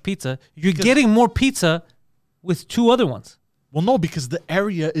one large pizza? You're getting more pizza with 2 other ones. Well, no, because the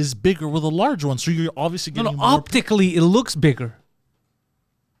area is bigger with a large one, so you're obviously No, getting no, more. optically it looks bigger.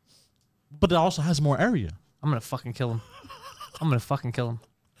 But it also has more area. I'm gonna fucking kill him. I'm gonna fucking kill him.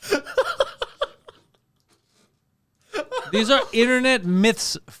 These are internet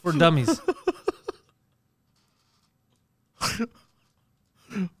myths for dummies.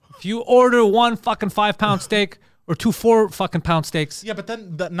 If you order 1 fucking 5-pound steak or 4 fucking pound steaks, Yeah, but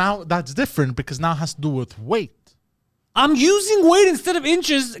then now that's different because now it has to do with weight. I'm using weight instead of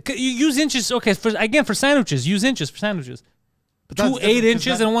inches. You use inches. Okay, for sandwiches, use inches for sandwiches. But Two that's 8 different, 'cause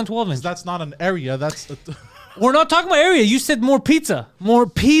inches that- and one 12 inch. That's not an area. That's We're not talking about area. You said more pizza,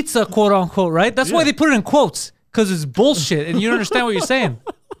 quote unquote, right? That's why Yeah. they put it in quotes because it's bullshit, and you don't understand what you're saying.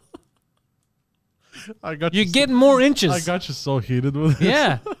 I got You're you. getting more inches. I got you so heated with it.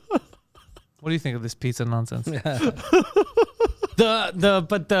 Yeah. What do you think of this pizza nonsense? But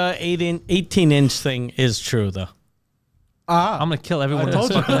the 18-inch thing is true though. Ah, I'm gonna kill everyone. I in this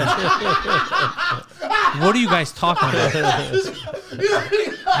told you. fucking- What are you guys talking about?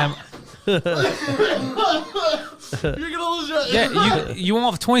 You're gonna lose your. Yeah, you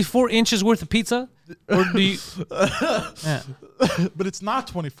want 24 inches worth of pizza, or do you? Yeah. But it's not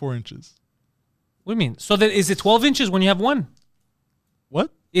 24 inches. What do you mean? So that is it 12 inches when you have one?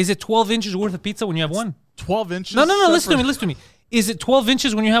 What? Is it 12 inches worth of pizza when you have one? 12 inches? No. Listen to me. separate- Listen to me. Is it 12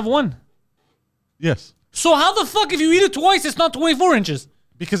 inches when you have one? Yes, So how the fuck if you eat it twice, it's not 24 inches?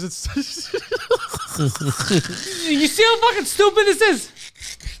 because it's. You see how fucking stupid this is?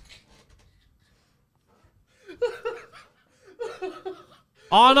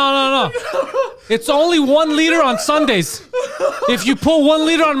 Oh no. It's only 1 liter on Sundays. If you pull 1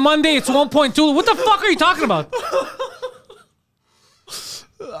 liter on Monday, it's 1.2. What the fuck are you talking about?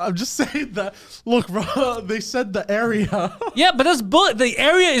 I'm just saying that. Look, bro, they said the area. Yeah, but that's bullet. The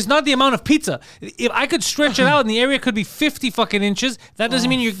area is not the amount of pizza. If I could stretch it out and the area could be 50 fucking inches, that doesn't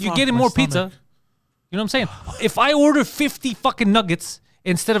mean you're fuck, getting my more stomach. pizza. You know what I'm saying? If I order 50 fucking nuggets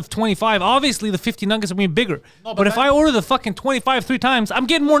instead of 25, obviously the 50 nuggets are being bigger. No, but if that- I order the fucking 25 3 times, I'm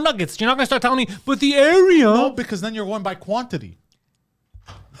getting more nuggets. You're not going to start telling me, but the area. No, because then you're going by quantity.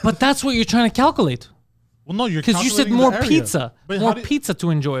 But that's what you're trying to calculate. Well, no, you're Because you said calculating more the area. pizza. But More how do, pizza to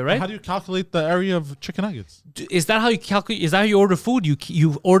enjoy, right? How do you calculate the area of chicken nuggets? Is that how you calculate? Is that how you order food?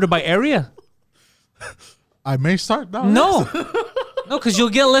 You order by area? I may start now. No. No, because you'll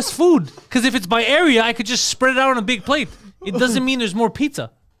get less food. Because if it's by area, I could just spread it out on a big plate. It doesn't mean there's more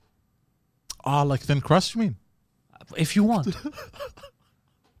pizza. Ah, like thin crust, you mean? If you want.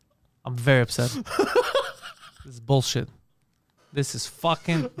 I'm very upset. This is bullshit. This is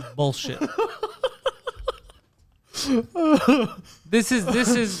fucking bullshit.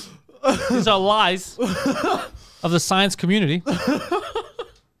 These are lies of the science community.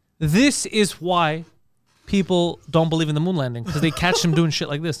 This is why people don't believe in the moon landing, because they catch them doing shit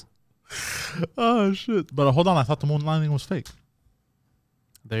like this. Oh, shit. But hold on, I thought the moon landing was fake.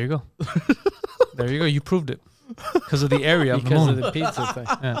 There you go. There you go. You proved it. Because of the area of the Because moon. of the pizza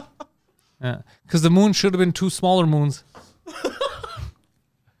thing. Yeah. Because the moon should have been 2 smaller moons.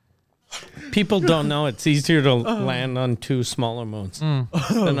 People don't know it's easier to land on 2 smaller moons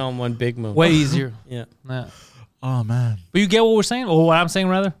than on 1 big moon. Way easier. Yeah. Yeah. Oh, man. But you get what we're saying? Or what I'm saying,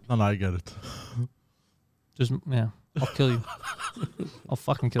 rather? No, I get it. Just, yeah. I'll kill you. I'll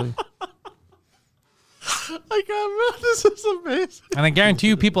fucking kill you. I can't, man. This is amazing. And I guarantee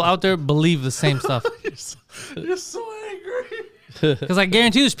you people out there believe the same stuff. You're so angry. Because I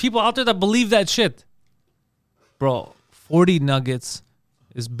guarantee there's people out there that believe that shit. Bro, 40 nuggets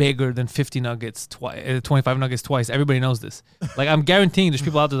is bigger than 50 nuggets twice, 25 nuggets twice. Everybody knows this. Like, I'm guaranteeing there's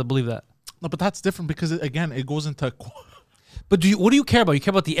people out there that believe that. No, but that's different because, again, it goes into... But what do you care about? You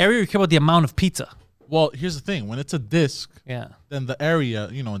care about the area or you care about the amount of pizza? Well, here's the thing. When it's a disc, Yeah. then the area,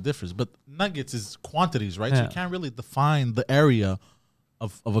 it differs. But nuggets is quantities, right? So Yeah. you can't really define the area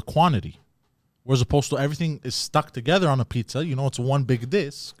of a quantity. Whereas opposed to everything is stuck together on a pizza, it's one big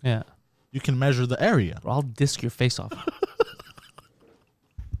disc. Yeah. You can measure the area. Bro, I'll disc your face off.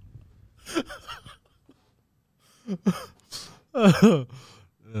 I'm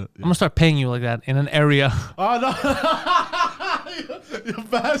gonna start paying you like that in an area. Oh, no. You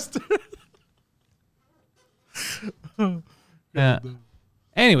bastard. Yeah.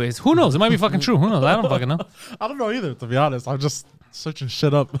 Anyways, who knows? It might be fucking true. Who knows? I don't fucking know. I don't know either, to be honest. I'm just searching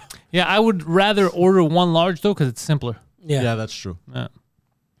shit up. Yeah, I would rather order 1 large though, because it's simpler. Yeah, that's true. Yeah.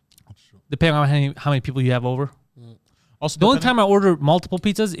 Depending on how many people you have over. Also, The only time I order multiple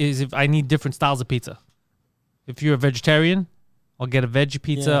pizzas is if I need different styles of pizza. If you're a vegetarian, I'll get a veggie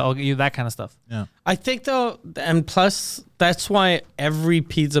pizza. Yeah. I'll get you that kind of stuff. Yeah. I think though, and plus that's why every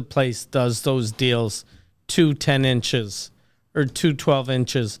pizza place does those deals, 2 10 inches or 2 12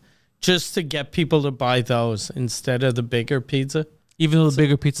 inches, just to get people to buy those instead of the bigger pizza. Even though the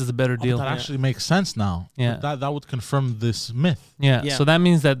bigger pizza is a better deal. That actually makes sense now. Yeah. That would confirm this myth. Yeah. Yeah. So that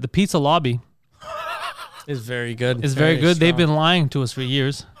means that the pizza lobby Is very good. is very good. They've strong. been lying to us for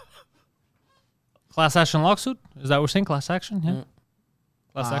years. Class action lawsuit? Is that what we're saying? Class action? Yeah.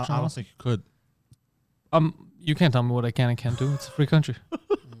 Class action I don't lawsuit? think you could. You can't tell me what I can and can't do. It's a free country.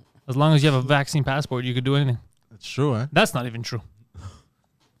 As long as you have a vaccine passport, you could do anything. It's true, eh? That's not even true.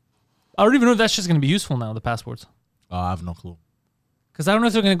 I don't even know if that's just going to be useful now, the passports. I have no clue. Because I don't know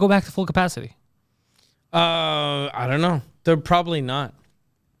if they're going to go back to full capacity. I don't know. They're probably not.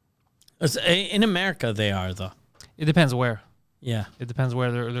 In America, they are though. It depends where. Yeah. It depends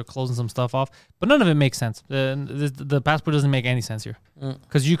where they're closing some stuff off. But none of it makes sense. The passport doesn't make any sense here.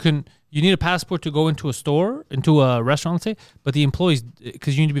 Because you need a passport to go into a store, into a restaurant, let's say, but the employees,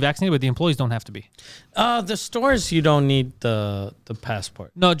 because you need to be vaccinated, but the employees don't have to be. The stores, you don't need the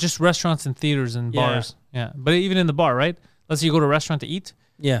passport. No, just restaurants and theaters and bars. Yeah. But even in the bar, right? Let's say you go to a restaurant to eat.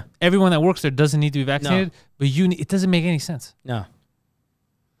 Yeah. Everyone that works there doesn't need to be vaccinated, but it doesn't make any sense. No.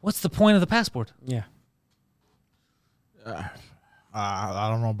 What's the point of the passport? Yeah. I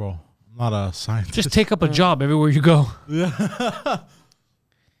don't know, bro. I'm not a scientist. Just take up a job everywhere you go.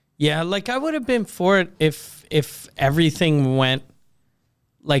 Yeah, like I would have been for it if everything went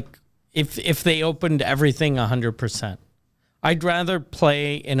like if they opened everything 100%. I'd rather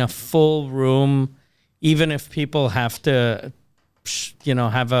play in a full room, even if people have to,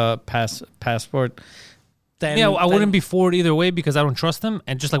 have a passport. Then, I wouldn't be for it either way because I don't trust them.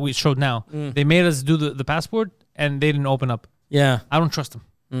 And just like we showed now, they made us do the passport and they didn't open up. Yeah, I don't trust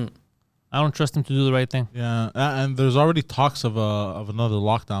them. I don't trust them to do the right thing. Yeah, and there's already talks of another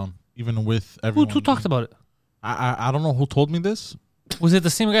lockdown, even with everyone. Who talked about it? I don't know who told me this. Was it the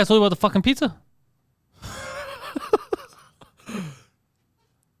same guy I told you about the fucking pizza?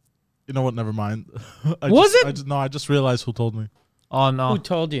 You know what? Never mind. I just realized who told me. Oh no! Who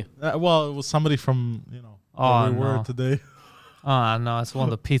told you? Well, it was somebody from Oh, where we were no. today. Oh no! It's one of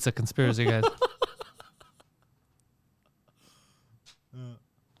the pizza conspiracy guys.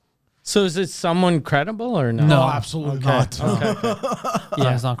 So is it someone credible or no? No, absolutely Okay. not. Okay.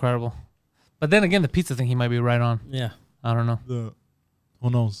 Yeah, it's not credible. But then again, the pizza thing, he might be right on. Yeah. I don't know. Who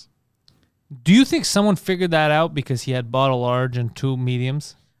knows? Do you think someone figured that out because he had bought a large and 2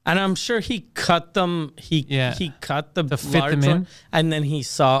 mediums? And I'm sure he cut them. He cut the To fit large them in? one, and then he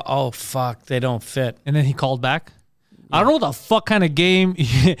saw, oh fuck, they don't fit. And then he called back? I don't know what the fuck kind of game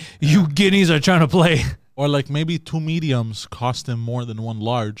you guineas are trying to play. Or like maybe 2 mediums cost him more than 1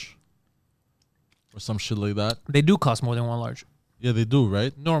 large, or some shit like that. They do cost more than 1 large. Yeah, they do,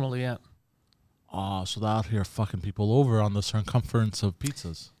 right? Normally, yeah. Oh, so they're out here fucking people over on the circumference of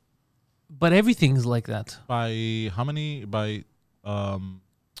pizzas. But everything's like that. By how many? By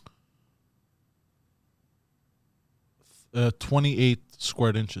 28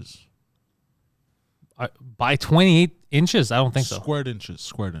 squared inches. By 28 inches? I don't think so. Squared inches.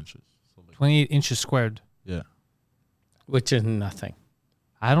 So like, 28 inches squared. yeah. Which is nothing.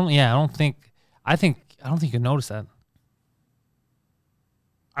 I don't think you can notice that.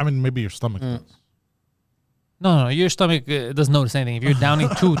 I mean, maybe your stomach does. No, your stomach doesn't notice anything. If you're downing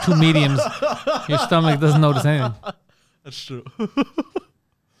two mediums, your stomach doesn't notice anything. That's true.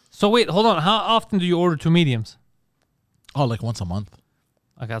 So wait, hold on. How often do you order 2 mediums? Oh, like once a month.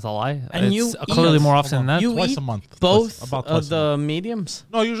 Like that's a lie. And It's you clearly eat- more often than that. You Twice eat a month. both About of twice a month. the mediums?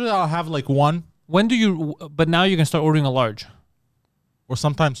 No, usually I'll have like 1, When do you? But now you can start ordering a large. or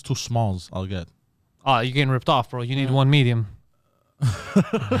sometimes 2 smalls I'll get. Oh, you're getting ripped off, bro. You need 1 medium.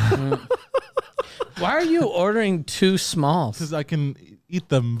 Why are you ordering 2 smalls? Because I can eat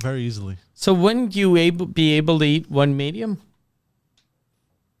them very easily. So wouldn't you be able to eat 1 medium?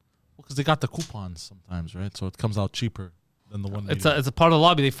 Because they got the coupons sometimes, right? So it comes out cheaper than the 1 It's medium. a part of the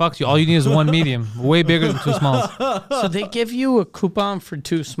lobby. They fucked you. All you need is 1 medium, way bigger than 2 smalls. So they give you a coupon for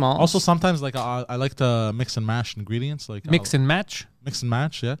 2 smalls? Also, sometimes like I like to mix and mash ingredients. Like Mix and match. mix and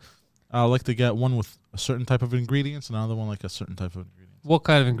match, yeah. I like to get one with a certain type of ingredients and another one like a certain type of ingredients. What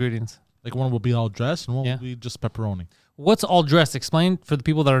kind of ingredients? Like one will be all dressed and one Yeah. will be just pepperoni. What's all dressed? Explain for the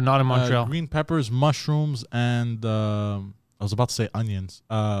people that are not in Montreal. Green peppers, mushrooms, and I was about to say onions.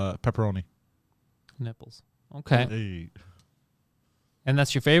 Pepperoni. Nipples. Okay. Hey. And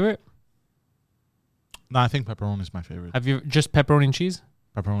that's your favorite? No, I think pepperoni is my favorite. Have you just pepperoni and cheese?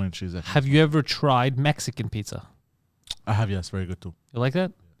 Pepperoni and cheese. I think. Have you ever tried Mexican pizza? I have, yes, very good too. You like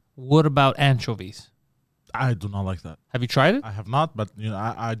that? What about anchovies? I do not like that. Have you tried it? I have not, but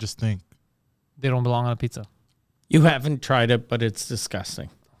I just think They don't belong on a pizza. You haven't tried it, but it's disgusting.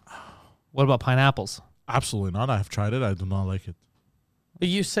 What about pineapples? absolutely not. I have tried it. I do not like it. But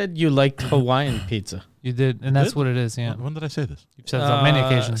you said you liked Hawaiian pizza. You did, and that's did? what it is. Yeah, When did I say this? you've said it on many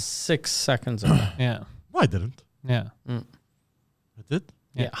occasions. 6 seconds ago. Yeah, No, I didn't. yeah, I did.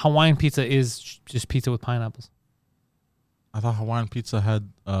 yeah. Yeah. Hawaiian pizza is just pizza with pineapples. I thought Hawaiian pizza had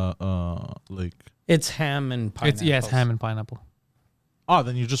like. It's ham and pineapple. It's ham and pineapple. Oh,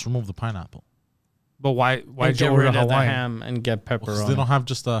 then you just remove the pineapple. But why Why did you get order rid of the Hawaiian? ham and get Because pepperoni? they don't have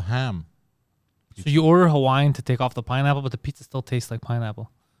just a ham. pizza. So you order Hawaiian to take off the pineapple, but the pizza still tastes like pineapple.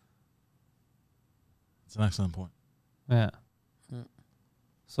 It's an excellent point. Yeah.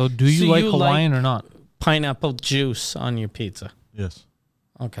 So do you So like you Hawaiian like- or not? Pineapple juice on your pizza. Yes.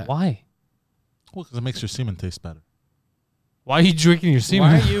 Okay. Why? Well, because it makes your semen taste better. Why are you drinking your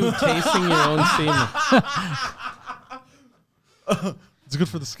semen? Why are you tasting your own semen? It's good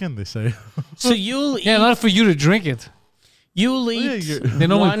for the skin, they say. So you'll Yeah, eat, not for you to drink it. you'll yeah, eat you're- They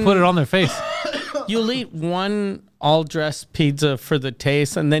normally put it on their face. you'll eat one all dressed pizza for the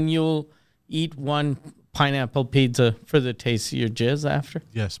taste, and then you'll eat one pineapple pizza for the taste of your jizz after.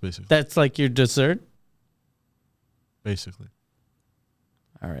 Yes, basically. That's like your dessert. Basically.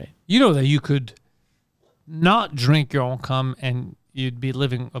 All right. You know that you could not drink your own cum and you'd be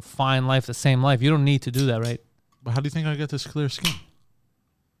living a fine life, the same life. You don't need to do that, right? But how do you think I get this clear skin?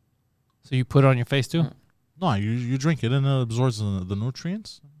 So you put it on your face too? No, you drink it and it absorbs the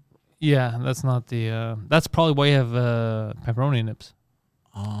nutrients. Yeah, that's not the. That's probably why you have pepperoni nips.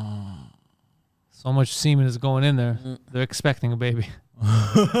 So much semen is going in there. They're expecting a baby.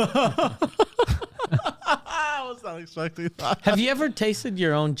 I was not expecting that. Have you ever tasted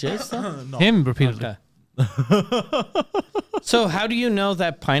your own jizz though? No. Him repeatedly. Okay. So how do you know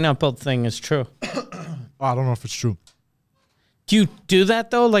that pineapple thing is true? I don't know if it's true. Do you do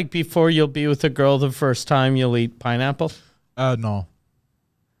that though? Like before you'll be with a girl the first time you'll eat pineapple? No.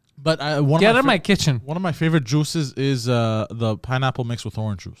 But one Get of out of my kitchen. one of my favorite juices is the pineapple mixed with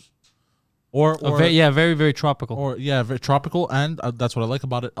orange juice. Or Very, very tropical. or yeah, very tropical, and that's what I like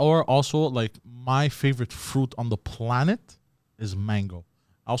about it. Or also, like, my favorite fruit on the planet is mango.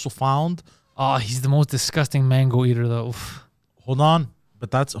 I also found. Oh, he's the most disgusting mango eater, though. Oof. Hold on,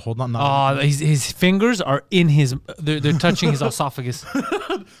 hold on. Oh, his fingers are in his. They're touching his esophagus.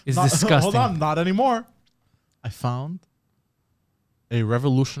 It's disgusting. Hold on, not anymore. I found a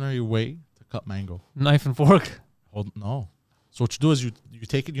revolutionary way to cut mango. Knife and fork, No. So what you do is you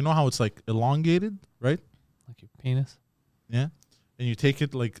take it. You know how it's like elongated, right? like your penis. Yeah. And you take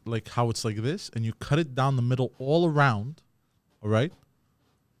it like how it's like this, and you cut it down the middle all around, all right?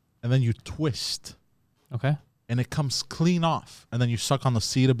 And then you twist, Okay. and it comes clean off. And then you suck on the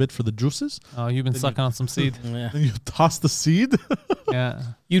seed a bit for the juices. Oh, you've been sucking on some seed. Yeah. Then you toss the seed. Yeah.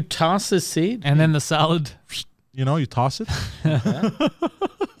 You toss the seed? And then the salad. You know, you toss it.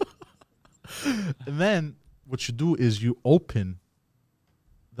 And then what you do is you open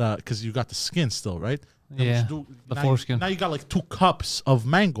because you got the skin still, right? Then what Yeah, you do, the now foreskin. now you got like 2 cups of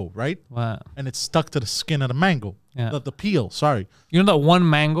mango, right? Wow. And it's stuck to the skin of the mango. Yeah. The peel, sorry. You know that one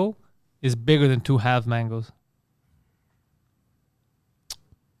mango is bigger than 2 half mangoes.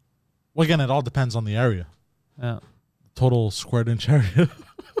 Well, again, it all depends on the area. Yeah. Total square inch area.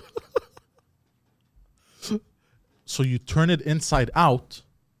 So you turn it inside out,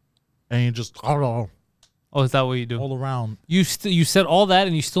 and you just all Oh, is that what you do? around. You said all that,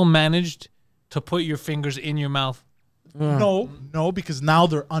 and you still managed to put your fingers in your mouth. No, because now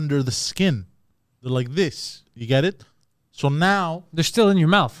they're under the skin. They're like this. You get it? So now, They're still in your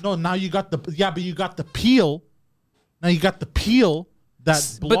mouth. now you got but you got the peel. Now you got the peel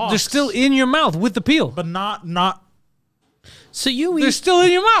that blocks. But they're still in your mouth with the peel. But not. So you They're eat, still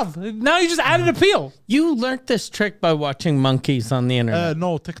in your mouth. Now you just added a peel. you learned this trick by watching monkeys on the internet.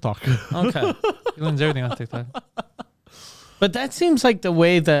 No, TikTok. Okay. He learns everything on TikTok. But that seems like the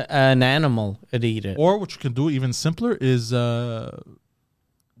way that an animal would eat it. Or what you can do, even simpler, is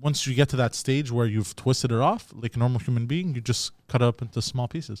once you get to that stage where you've twisted it off, like a normal human being, you just cut it up into small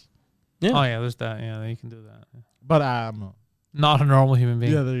pieces. Yeah. Oh yeah, there's that. Yeah, you can do that. But Not a normal human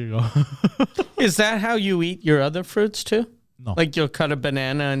being. yeah, there you go. Is that how you eat your other fruits too? No. Like you'll cut a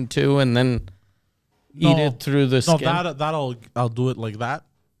banana in 2 and then eat No. it through the No, skin? I'll do it like that,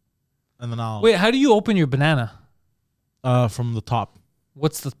 and then I'll Wait, how do you open your banana? from the top.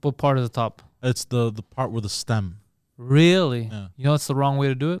 What part of the top? It's the part with the stem. Really? Yeah. You know it's the wrong way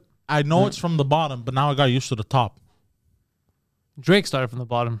to do it? I know it's from the bottom, but now I got used to the top. Drake started from the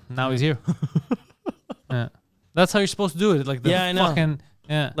bottom. Now he's here. Yeah. That's how you're supposed to do it. Like the Yeah, I know. fucking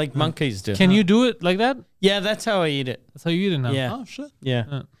yeah. Like monkeys do. Can you do it like that? Yeah, that's how I eat it. That's how you eat it now. Yeah. Oh shit! Yeah.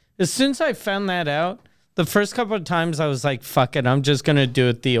 Yeah. As soon as I found that out, the first couple of times I was like, fuck it, I'm just going to do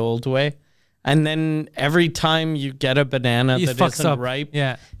it the old way. And then every time you get a banana It that fucks isn't up. ripe,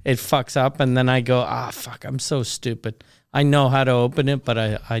 Yeah. it fucks up. And then I go, fuck, I'm so stupid. I know how to open it, but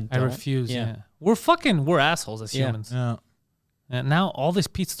I I don't. refuse. Yeah. We're assholes as Yeah. humans. Yeah, And now all this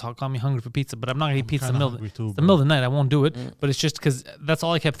pizza talk got me hungry for pizza, but I'm not gonna eat pizza in the kinda middle. hungry too, It's the bro. middle of the night. I won't do it. But it's just because that's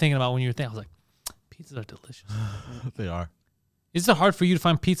all I kept thinking about when you were thinking. I was like, pizzas are delicious. they are. Is it hard for you to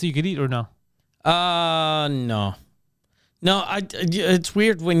find pizza you could eat or no? No. No, it's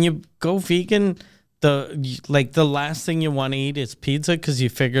weird when you go vegan. The last thing you want to eat is pizza because you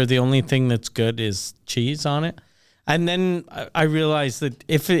figure the only thing that's good is cheese on it. And then I realized that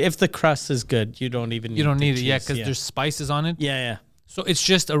if the crust is good, you don't even You don't need it, cheese. yeah, because there's spices on it. yeah. So it's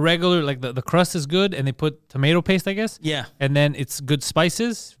just a regular, like the crust is good, and they put tomato paste, I guess. Yeah. And then it's good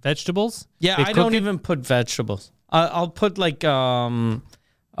spices, vegetables. Yeah, They I cook don't it. even put vegetables. I'll put like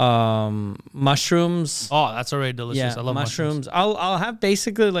mushrooms. Oh, that's already delicious. Yeah, I love mushrooms. I'll have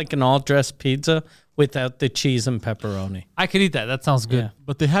basically like an all dressed pizza without the cheese and pepperoni. I could eat that. That sounds good. Yeah.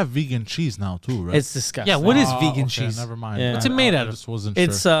 But they have vegan cheese now too, right? It's disgusting. Yeah, what is Oh, vegan okay, cheese? Never mind. Yeah. What's it made out I of? just wasn't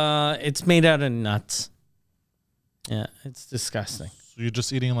It's sure. it's made out of nuts. Yeah, it's disgusting. So you're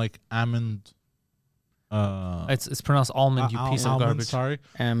just eating like almond. It's pronounced almond, you piece of almond, garbage. Sorry.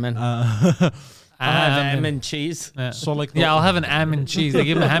 Almond. I'll have Almond. almond cheese. Yeah. So like Yeah, I'll have an almond cheese. They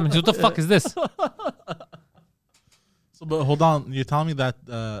give me almond cheese. What the fuck is this? So, but hold on, you're telling me that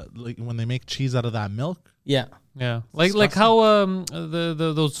like when they make cheese out of that milk? Yeah. Yeah, like how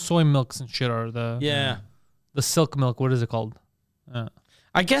the those soy milks and shit are Yeah. the silk milk. What is it called?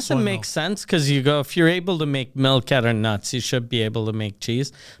 I guess Soy it makes sense because if you're able to make milk out of nuts, you should be able to make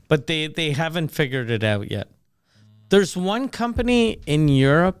cheese. But they haven't figured it out yet. There's one company in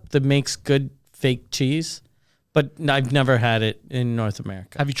Europe that makes good fake cheese, but I've never had it in North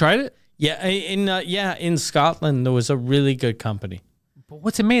America. Have you tried it? Yeah, in Scotland there was a really good company. But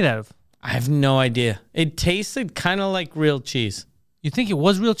what's it made out of? I have no idea. It tasted kind of like real cheese. You think it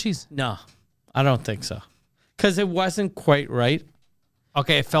was real cheese? No, I don't think so, because it wasn't quite right.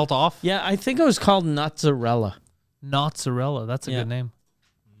 Okay, it felt off. Yeah, I think it was called mozzarella. Mozzarella. That's a Yeah. good name.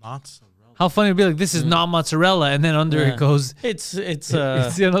 Not so How funny it'd be like this is not mozzarella, and then under Yeah. it goes It's it's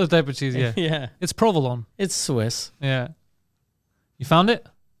another type of cheese. Yeah, yeah, it's provolone. it's Swiss. Yeah, you found it?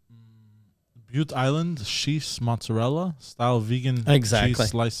 Butte Island cheese mozzarella style vegan Exactly. cheese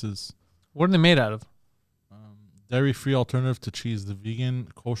slices. What are they made out of? Dairy-free alternative to cheese. The vegan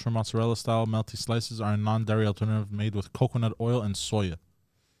kosher mozzarella style melty slices are a non-dairy alternative made with coconut oil and soya.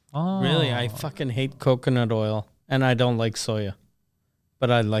 Oh, Really, I fucking hate coconut oil, and I don't like soya,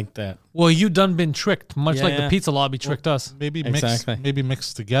 but I like that. Well, you done been tricked, much like the Yeah. pizza lobby tricked us. Maybe Exactly. maybe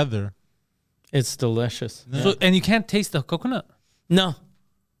mixed together. It's delicious. Yeah. So, and you can't taste the coconut. No,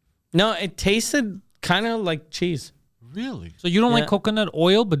 it tasted kind of like cheese. Really? So you don't like Yeah. coconut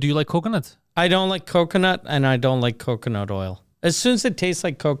oil, but do you like coconut? I don't like coconut, and I don't like coconut oil. As soon as it tastes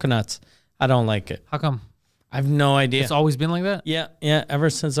like coconuts, I don't like it. How come? I have no idea. It's always been like that. Yeah, ever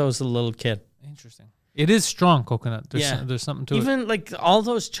since I was a little kid. Interesting. It is strong coconut. There's Yeah. there's something to it. Even like all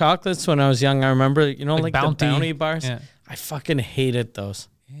those chocolates when I was young, I remember, like the Bounty bars. Yeah. I fucking hated those.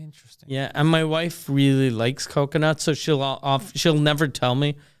 Interesting. Yeah, and my wife really likes coconut, so she'll never tell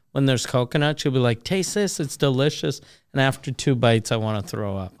me when there's coconut. She'll be like, "Taste this, it's delicious." And after 2 bites, I want to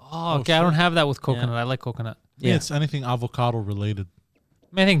throw up. Oh, okay. I don't have that with coconut. I like coconut. Yeah, it's anything avocado related.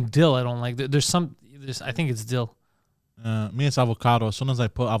 I mean, I think dill. I don't like. I think it's dill. Me, it's avocado. As soon as I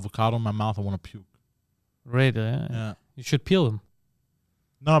put avocado in my mouth, I want to puke. Right. Yeah. Yeah. You should peel them.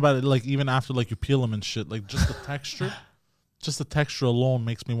 No, but like even after like you peel them and shit, like just the texture, just the texture alone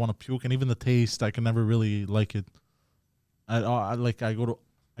makes me want to puke, and even the taste, I can never really like it. I go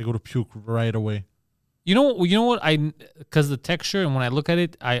to puke right away. You know what? Because the texture and when I look at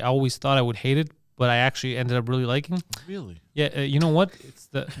it, I always thought I would hate it, but I actually ended up really liking. Really? Yeah. You know what? It's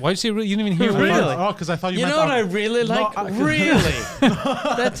the. Why'd you say really? You didn't even hear Really? Really? Oh, because I thought you You meant know what I really No, like? I- Really?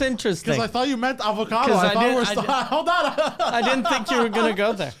 That's interesting. Because I thought you meant avocado. 'Cause I I thought did- we were I still. did- Hold on. I didn't think you were gonna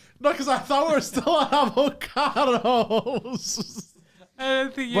go there. No, because I thought we were still on avocados.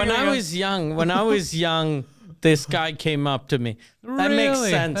 When I was young, this guy came up to me. That makes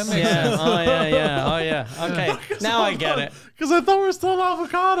Really? sense. That makes Yeah. sense. Oh yeah. Okay. Now I get it. Because I thought we were still on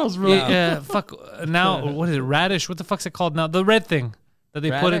avocados, bro. Yeah. Fuck. Now what is it? Radish. What the fuck's it called now? The red thing that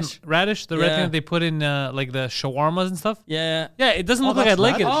they put in Radish? radish. The red Yeah. thing that they put in like the shawarmas and stuff. Yeah. Yeah. It doesn't Oh, look like I'd that's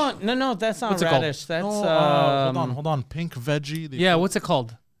like it. radish? Oh no, that's not What's it called? radish. That's No, hold on. Pink veggie. They Yeah. put- What's it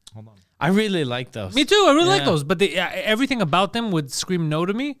called? Hold on. I really like those. Me too. I really like Yeah. those, but they, everything about them would scream no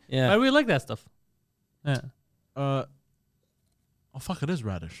to me. Yeah. I really like that stuff. Yeah. Oh fuck! It is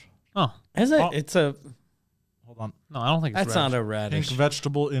radish. Oh Is it? Oh. It's a. Hold on. no, I don't think it's That's radish. not a Pink radish.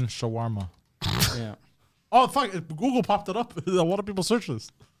 vegetable in shawarma. Yeah. Oh fuck! Google popped it up. A lot of people search this.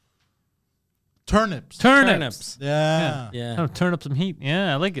 Turnips. Turnips. Yeah. Yeah. Oh, turn up some heat.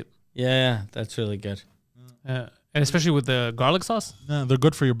 Yeah, I like it. Yeah. That's really good. And especially with the garlic sauce. Yeah, they're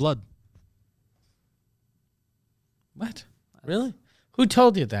good for your blood. What? Really? Who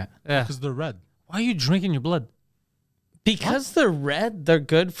told you that? Yeah. Because they're red. Why are you drinking your blood? Because they're red, they're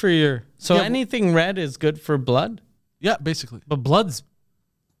good for your. So Yeah, anything red is good for blood. Yeah, basically. But blood's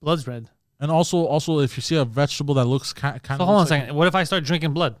red. And also, if you see a vegetable that looks kind of. So hold on a second. What if I start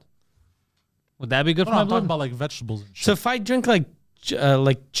drinking blood? Would that be good for my I'm talking blood? about like vegetables and shit. So if I drink like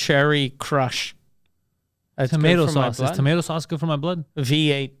cherry crush, that's Tomato good for my sauce. Is blood? tomato sauce good for my blood?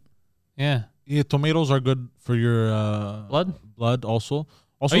 V8. Yeah. Yeah, tomatoes are good for your Blood? Blood also.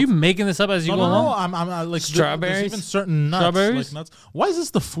 Also, Are you making this up as you no, go no, along? no. I'm like Strawberries? There's even certain nuts. Strawberries? Like nuts. Why is this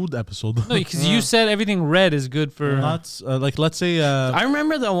the food episode? No, because you said everything red is good for nuts. Like let's say. I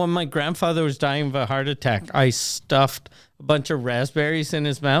remember though when my grandfather was dying of a heart attack, I stuffed a bunch of raspberries in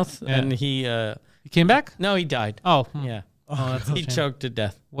his mouth, Yeah. and he came back? no, he died. Oh. Yeah, Oh, that's a he shame. choked to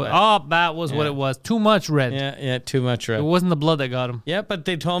death. Oh, that was what Yeah. it was. Too much red. Yeah, too much red. It wasn't the blood that got him. Yeah, but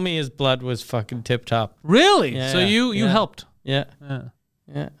they told me his blood was fucking tip top. Really? Yeah, So you yeah. helped. Yeah, Yeah.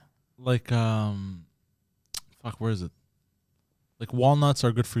 yeah. Like fuck, where is it? Like walnuts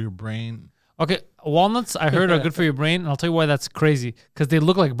are good for your brain. Okay, walnuts I heard are good for your brain, and I'll tell you why that's crazy. Because they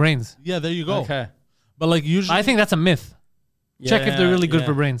look like brains. Yeah, there you go. Okay. But like usually, I think that's a myth. Check if they're really good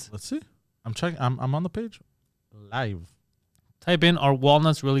for brains. Let's see. I'm checking. I'm on the page. Live. Type in, are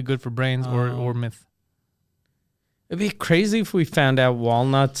walnuts really good for brains or myth? It'd be crazy if we found out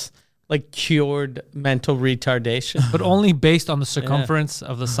walnuts like cured mental retardation. But only based on the circumference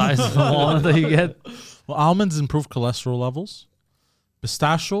of the size of the walnut that you get. Well, almonds improve cholesterol levels.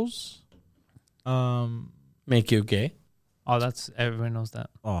 Pistachios. Make you gay. Oh, everyone knows that.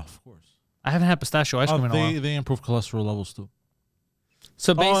 Oh, of course. I haven't had pistachio ice cream in a while. They improve cholesterol levels too.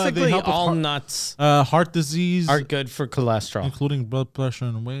 So they basically, help with all heart- nuts Heart disease, are good for cholesterol. including blood pressure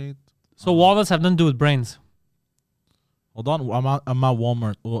and weight. So walnuts have nothing to do with brains. Hold on, I'm at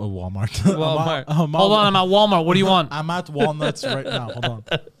Walmart. Walmart. Walmart. Hold on, I'm at Walmart. What do you want? I'm at Walnuts right now. Hold on.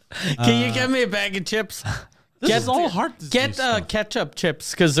 Can you get me a bag of chips? This is all heart disease Get stuff. ketchup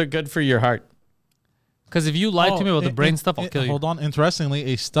chips because they're good for your heart. Because if you lied to me about the brain stuff, I'll kill you. Hold on. Interestingly,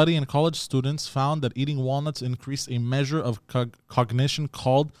 a study in college students found that eating walnuts increased a measure of cognition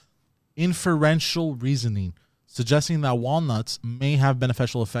called inferential reasoning, suggesting that walnuts may have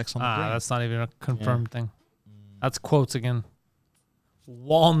beneficial effects on the brain. That's not even a confirmed thing. That's quotes again.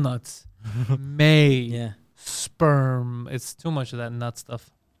 Walnuts, may, sperm. It's too much of that nut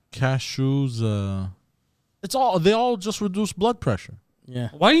stuff. Cashews. They all just reduce blood pressure. Yeah.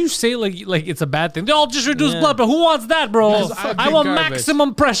 Why do you say like it's a bad thing? They all just reduce blood, but who wants that, bro? Because I want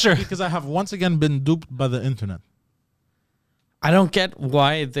maximum pressure. Because I have once again been duped by the internet. I don't get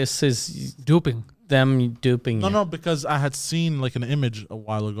why this is Duping. them duping you. No, because I had seen like an image a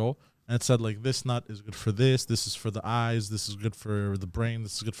while ago, and it said like this nut is good for this. This is for the eyes. This is good for the brain.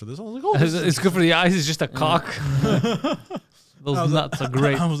 This is good for this. I was like, oh, this is It's good for the eyes. It's just a cock. Those nuts are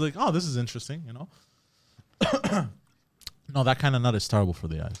great. I was like, oh, this is interesting. You know. No, that kind of nut is terrible for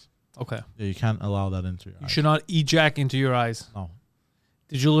the eyes. Okay. Yeah, you can't allow that into your You eyes. should not ejac into your eyes. No.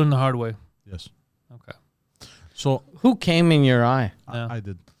 Did you learn the hard way? Yes. Okay. So Who came in your eye? Yeah. I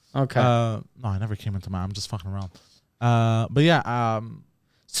did. Okay. No, I never came into my. I'm just fucking around. But yeah.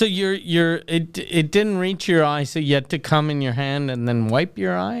 So it didn't reach your eye, so you had to come in your hand and then wipe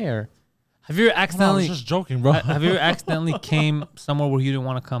your eye, or Have you ever No, I was accidentally just joking, bro. have you ever accidentally came somewhere where you didn't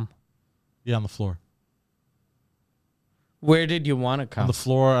want to come? Yeah, on the floor. where did you want to On come? the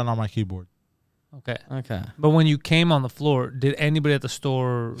floor and on my keyboard. Okay. Okay. But when you came on the floor, did anybody at the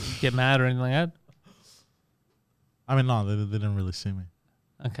store get mad or anything like that? I mean, no, they didn't really see me.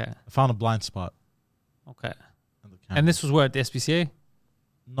 Okay. I found a blind spot. Okay. In the camera. And this was where at the SPCA?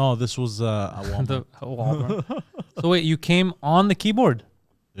 No, this was at Walmart. The Walmart. So wait, you came on the keyboard?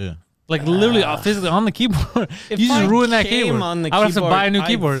 Yeah. Like literally physically on the keyboard. If You just I ruined that came keyboard. on the I would have to keyboard, buy a new I'd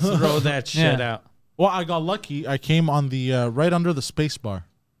keyboard. Throw that shit Yeah. out. Well, I got lucky. I came on the right under the space bar.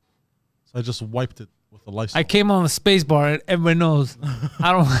 So I just wiped it with the Lysol. I came on the space bar and everybody knows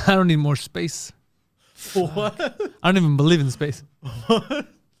I don't need more space. What? I don't even believe in space.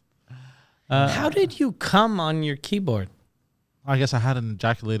 How did you come on your keyboard? I guess I hadn't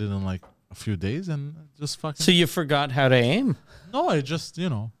ejaculated in like a few days and just fucking. So you forgot how to aim? No, I just,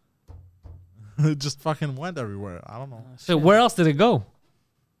 it just fucking went everywhere. I don't know. So where else did it go?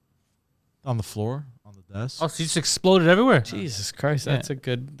 On the floor, on the desk. Oh, so you just exploded everywhere. Jesus Christ, Yeah.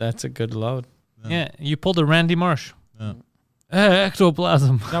 that's a good load. Yeah, you pulled a Randy Marsh. Yeah.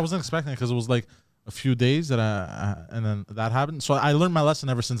 Ectoplasm. I wasn't expecting it because it was like a few days that and then that happened. So I learned my lesson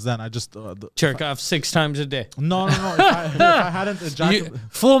ever since then. I just Jerk off 6 times a day. no. If I hadn't You, ejaculated,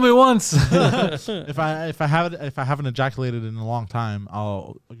 fool me once. if I haven't ejaculated in a long time,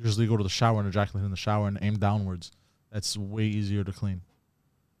 I'll usually go to the shower and ejaculate in the shower and aim downwards. That's way easier to clean.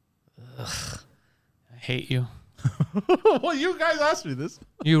 I hate you. Well, you guys asked me this.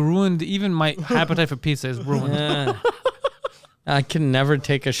 You ruined even my appetite for pizza is ruined. Yeah. I can never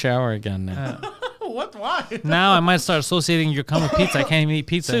take a shower again now. What? Why? Now I might start associating your cum with pizza. I can't even eat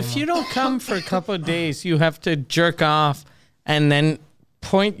pizza So if you don't come for a couple of days, you have to jerk off and then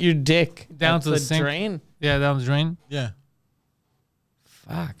point your dick Down at to the sink. drain. Yeah, down the drain. Yeah.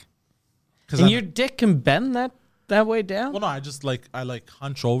 Fuck. 'Cause And I'm- your dick can bend that way down? Well, no, I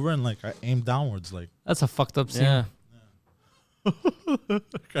hunch over and like I aim downwards, like That's a fucked up scene. Yeah.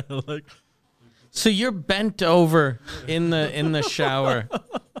 kind of like. So you're bent over in the shower,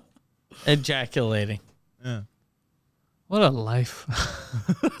 ejaculating. Yeah. What a life.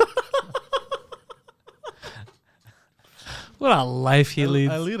 What a life he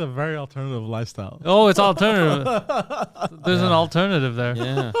leads. I lead a very alternative lifestyle. Oh, it's alternative. There's an alternative there.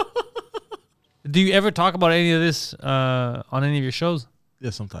 Yeah. Do you ever talk about any of this on any of your shows?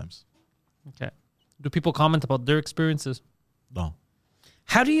 Yeah, sometimes. Okay. Do people comment about their experiences? No.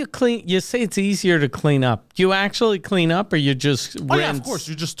 How do you clean? You say it's easier to clean up. Do you actually clean up, or you just rinse? Oh yeah, of course.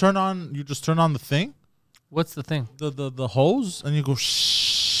 You just turn on the thing, What's the thing? the hose, and you go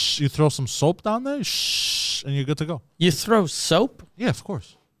shh. You throw some soap down there, shh, and you're good to go. You throw soap. Yeah, of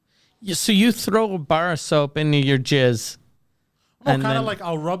course. So you throw a bar of soap into your jizz. No, And kind of then- like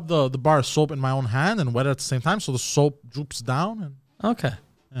I'll rub the bar of soap in my own hand and wet it at the same time, so the soap droops down. And Okay.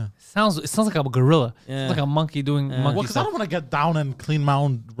 It sounds like a gorilla. Yeah. It's like a monkey doing monkey well, because I stuff. don't want to get down and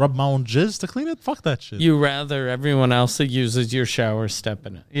rub my own jizz to clean it. Fuck that shit. You rather everyone else that uses your shower step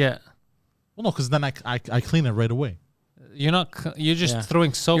in it. Yeah. Well, no, because then I clean it right away. You're just Yeah.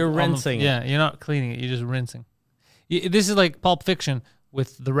 throwing soap. You're on the- rinsing it. Yeah, you're not cleaning it. You're just rinsing. This is like Pulp Fiction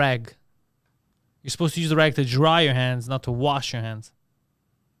with the rag. You're supposed to use the rag to dry your hands, not to wash your hands.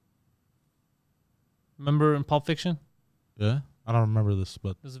 Remember in Pulp Fiction? Yeah, I don't remember this,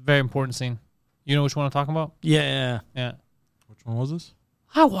 but This is a very important scene. You know which one I'm talking about? Yeah. Yeah. which one was this?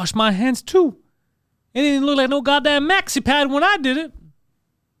 I washed my hands too. It didn't look like no goddamn maxi pad when I did it.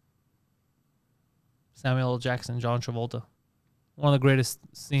 Samuel L. Jackson, John Travolta. One of the greatest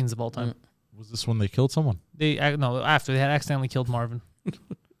scenes of all time. Was this when they killed someone? After they had accidentally killed Marvin.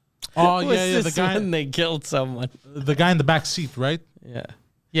 Oh Was yeah, yeah, the this guy, when they killed someone? the guy in the back seat, right? Yeah.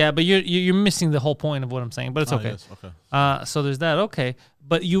 Yeah, but you're missing the whole point of what I'm saying. But it's Oh, okay. yes, okay. So there's that. Okay,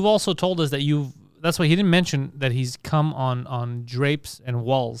 but you've also told us that That's why he didn't mention that he's come on drapes and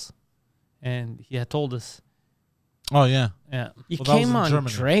walls, and he had told us. Oh yeah. Yeah. You Well, that was came in on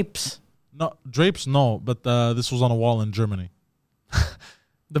Germany. drapes. No drapes, no, but this was on a wall in Germany.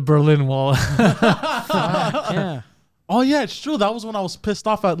 The Berlin Wall. Yeah. Oh yeah, it's true. That was when I was pissed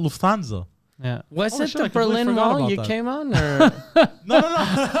off at Lufthansa. Yeah. Was Oh, it shit, the I completely Berlin forgot Wall about you that. came on, or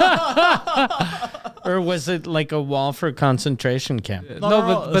No. or was it like a wall for a concentration camp? No, No, no,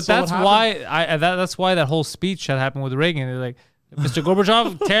 but so what that's happened- why that's why that whole speech that happened with Reagan. They're like, Mr.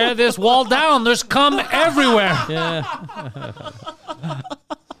 Gorbachev, tear this wall down. There's cum everywhere. Yeah.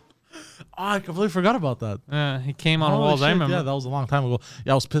 Oh, I completely forgot about that. He came on Holy walls. I shit, remember. Yeah, that was a long time ago.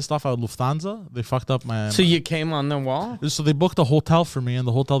 Yeah, I was pissed off at Lufthansa. They fucked up my. So you came on the wall So they booked a hotel for me, and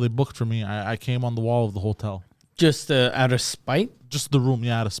the hotel they booked for me, I came on the wall of the hotel. just out of spite? Just the room,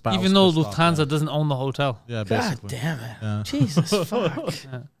 yeah, out of spite. I Even was though pissed off, Lufthansa doesn't own the hotel. yeah, God basically. damn it! Yeah. Jesus fuck.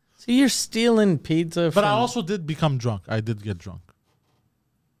 So you're stealing pizza But from I also did become drunk. I did get drunk.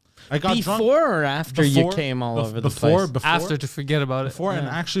 I got drunk before or after you before- came all over the before, place. Before, After to forget about it. before, and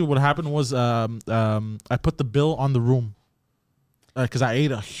Yeah. actually, what happened was I put the bill on the room because I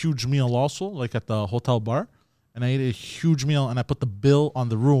ate a huge meal also, like at the hotel bar, and I ate a huge meal, and I put the bill on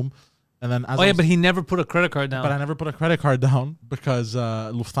the room, and then as Oh I yeah, was- but he never put a credit card down. but I never put a credit card down because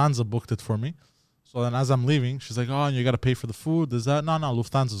Lufthansa booked it for me. So then as I'm leaving, she's like, oh, and you got to pay for the food. There's that. No,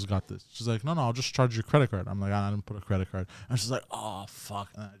 Lufthansa's got this. She's like, no, I'll just charge your credit card. I'm like, I didn't put a credit card. And she's like, oh, fuck.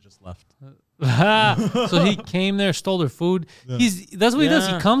 And I just left. So he came there, stole their food. Yeah. That's what he does.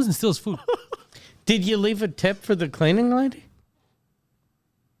 He Yeah. comes and steals food. Did you leave a tip for the cleaning lady?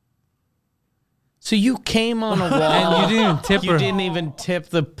 So you came on a wall And you didn't even tip You her. didn't even tip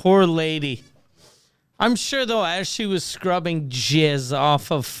the poor lady. I'm sure though, as she was scrubbing jizz off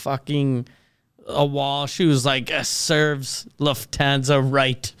of fucking a wall, she was like, "Serves Lufthansa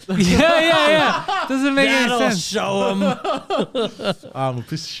right." yeah. Doesn't make any That'll sense. show him. I'm a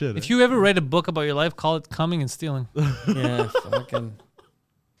piece of shit. If you ever write a book about your life, call it Coming and Stealing. Yeah, fucking.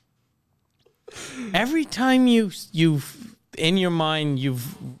 Every time you in your mind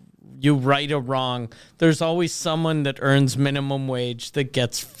you right or wrong, there's always someone that earns minimum wage that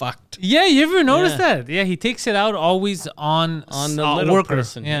gets fucked Yeah, you ever notice Yeah. that? Yeah, he takes it out always on on the a little worker.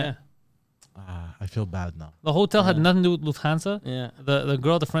 person. Yeah. I feel bad now. The hotel had nothing to do with Lufthansa. Yeah. The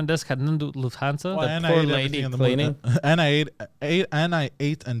girl at the front desk had nothing to do with Lufthansa. Well, and poor I ate lady everything in the cleaning. and I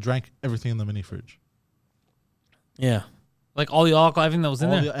ate and drank everything in the mini fridge. Yeah. Like all the alcohol, everything that was in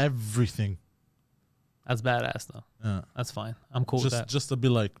there. Everything. That's badass though. Yeah. That's fine. I'm cool with that. Just to be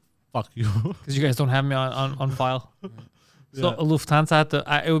like, fuck you. Because you guys don't have me on file. So Yeah. Lufthansa had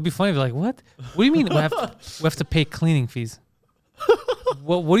to. It would be funny if they're like, what? What do you mean we have to pay cleaning fees?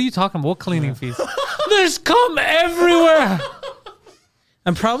 What are you talking about? What cleaning fees? There's cum everywhere.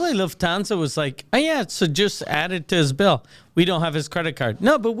 And probably Lufthansa was like, oh, yeah, so just add it to his bill. We don't have his credit card.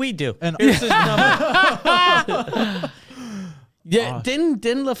 No, but we do. And- Here's his number. Yeah, didn't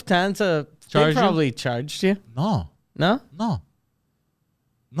Lufthansa Charge you? probably charged you? No. No?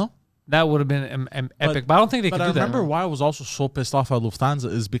 That would have been epic, but I don't think they But could I do that. remember why I was also so pissed off at Lufthansa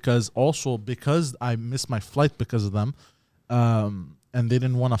is because I missed my flight because of them, and they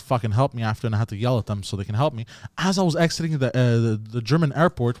didn't want to fucking help me after, and I had to yell at them so they can help me. As I was exiting the German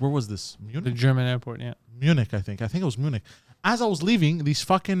airport, where was this? The Munich? German airport, yeah. Munich, I think it was Munich. As I was leaving, these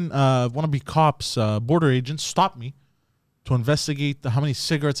fucking wannabe cops, border agents, stopped me to investigate how many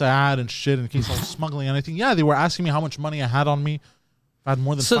cigarettes I had and shit in case I was smuggling anything. Yeah, they were asking me how much money I had on me. If I had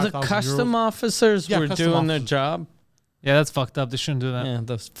more than So the 5,000 custom euros. officers Yeah, were custom doing their officers. job? Yeah, that's fucked up. They shouldn't do that. Yeah,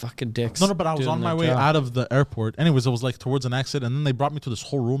 those fucking dicks. No, but I was doing on my their way job. out of the airport. Anyways, it was like towards an exit, and then they brought me to this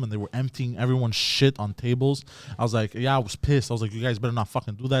whole room, and they were emptying everyone's shit on tables. I was like, yeah, I was pissed. I was like, you guys better not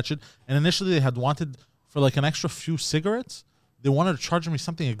fucking do that shit. And initially, they had wanted for like an extra few cigarettes. They wanted to charge me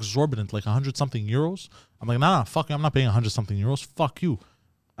something exorbitant, like 100-something euros. I'm like, nah, fuck you. I'm not paying 100-something euros. Fuck you.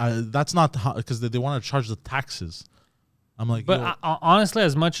 That's not because they wanted to charge the taxes. I'm like, But yo, honestly,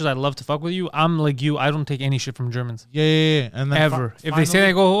 as much as I'd love to fuck with you, I'm like you. I don't take any shit from Germans. yeah. And then Ever. If they say,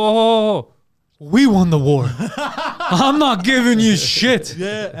 I go, oh, we won the war. I'm not giving you shit.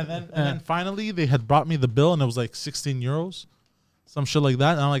 yeah, and then finally they had brought me the bill, and it was like 16 euros, some shit like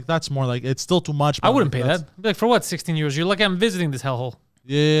that. And I'm like, that's more like, it's still too much. but I I'm wouldn't like, pay that's- that. I'd be like, for what? 16 euros? You're lucky I'm visiting this hellhole.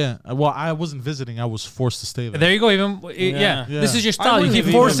 Yeah. Well, I wasn't visiting. I was forced to stay there. There you go. Yeah. Yeah. This is your I style. You wouldn't keep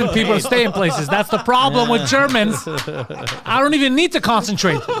have forcing even people to paid. stay in places. That's the problem with Germans. I don't even need to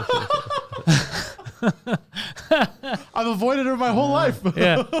concentrate. I've avoided her my whole life.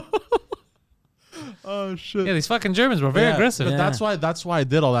 Yeah. Oh shit. Yeah, these fucking Germans were very Yeah, aggressive. But that's why I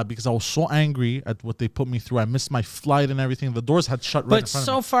did all that, because I was so angry at what they put me through. I missed my flight and everything. The doors had shut right in But front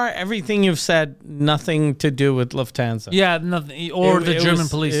so of me. far, everything you've said, nothing to do with Lufthansa. Yeah, nothing. Or the It German was-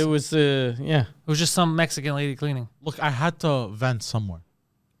 police. It was, yeah. It was just some Mexican lady cleaning. Look, I had to vent somewhere,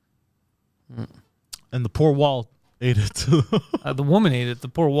 and the poor wall ate it. The woman ate it. The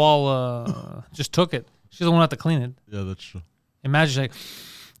poor wall just took it. She's the one who had to clean it. Yeah, that's true. Imagine she's like,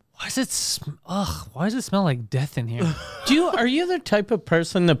 why does it smell like death in here? Are you the type of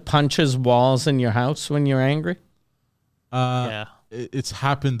person that punches walls in your house when you're angry? Yeah. It's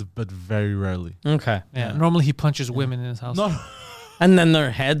happened, but very rarely. Okay. Yeah. Normally he punches women in his house. No, And then their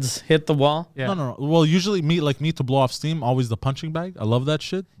heads hit the wall? Yeah. no. Well, usually me to blow off steam, always the punching bag. I love that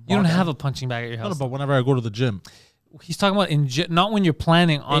shit. You don't have a punching bag at your No, house. but whenever I go to the gym, He's talking about not when you're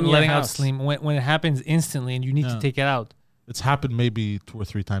planning on In your letting out house. steam, when it happens instantly and you need to Yeah. take it out. it's happened maybe 2 or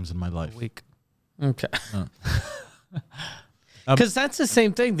 3 times in my life. Week. Okay. Uh. Because that's the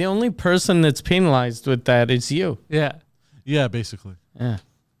same thing. The only person that's penalized with that is you. Yeah. Yeah, basically. Yeah.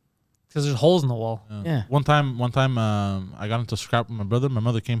 Because there's holes in the wall. Yeah. One time, I got into a scrap with my brother. My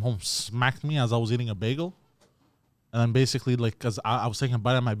mother came home, smacked me as I was eating a bagel, and then basically, like, cause I was taking a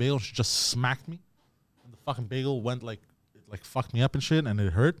bite of my bagel, she just smacked me. And the fucking bagel went it fucked me up and shit, and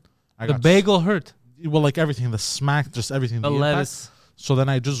it hurt. The bagel hurt. Well, like everything, the smack, just everything. The impact. lettuce. So then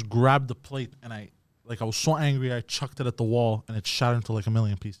I just grabbed the plate and I was so angry, I chucked it at the wall and it shattered into like a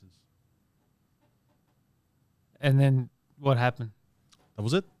million pieces. And then what happened? That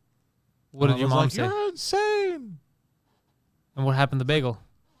was it. What And did I your was mom like, say? You're insane. And what happened to the bagel?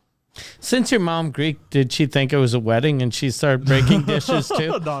 Since your mom Greek, did she think it was a wedding and she started breaking dishes too?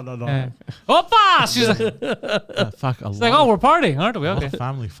 No. Opa! She's like, Fuck. she's like, oh, we're partying, aren't we? Okay.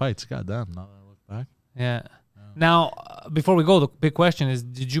 Family fights. Goddamn. Now that I look back. Yeah. Now, before we go, the big question is: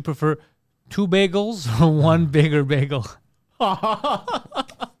 did you prefer 2 bagels or one bigger bagel?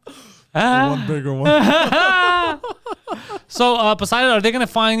 One bigger one. So, Poseidon, are they going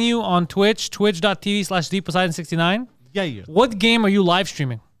to find you on Twitch, twitch.tv/DPoseidon69? Yeah. What game are you live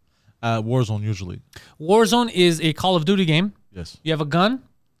streaming? Warzone usually. Warzone is a Call of Duty game. Yes. You have a gun.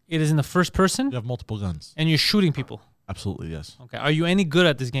 It is in the first person, You have multiple guns. and you're shooting people. Absolutely, yes. Okay. Are you any good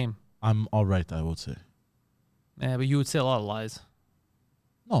at this game? I'm all right, I would say. Yeah, but you would say a lot of lies.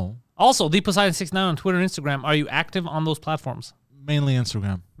 No. Also, DPoseidon69 on Twitter and Instagram. Are you active on those platforms? Mainly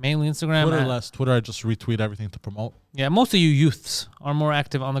Instagram. Mainly Instagram. Twitter less. Twitter, I just retweet everything to promote. Yeah, most of you youths are more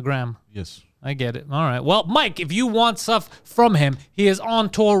active on the gram. Yes. I get it. All right. Well, Mike, if you want stuff from him, he is on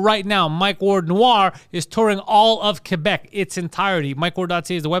tour right now. Mike Ward Noir is touring all of Quebec, its entirety.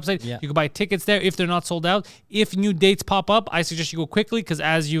 MikeWard.ca is the website. Yeah. You can buy tickets there if they're not sold out. If new dates pop up, I suggest you go quickly because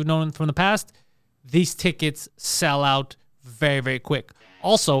as you've known from the past, these tickets sell out very, very quick.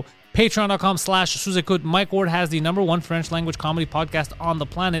 Also, Patreon.com/sous-écoute. Mike Ward has the #1 French language comedy podcast on the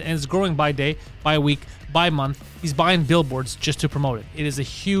planet and is growing by day, by week, by month. He's buying billboards just to promote it. It is a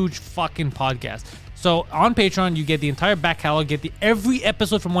huge fucking podcast. So on Patreon, you get the entire back catalog, get every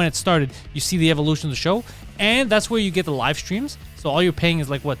episode from when it started. You see the evolution of the show, and that's where you get the live streams. So all you're paying is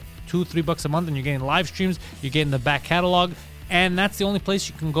like what, $2-3 a month, and you're getting live streams. You're getting the back catalog. And that's the only place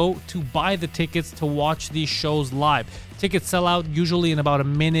you can go to buy the tickets to watch these shows live. Tickets sell out usually in about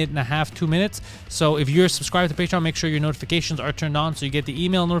 1.5 minutes, 2 minutes. So if you're subscribed to Patreon, make sure your notifications are turned on so you get the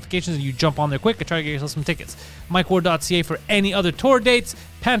email notifications and you jump on there quick and try to get yourself some tickets. MikeWard.ca for any other tour dates.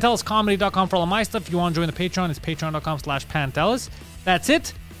 PantelisComedy.com for all of my stuff. If you want to join the Patreon, it's patreon.com/Pantelis. That's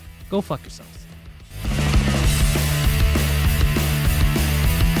it. Go fuck yourselves.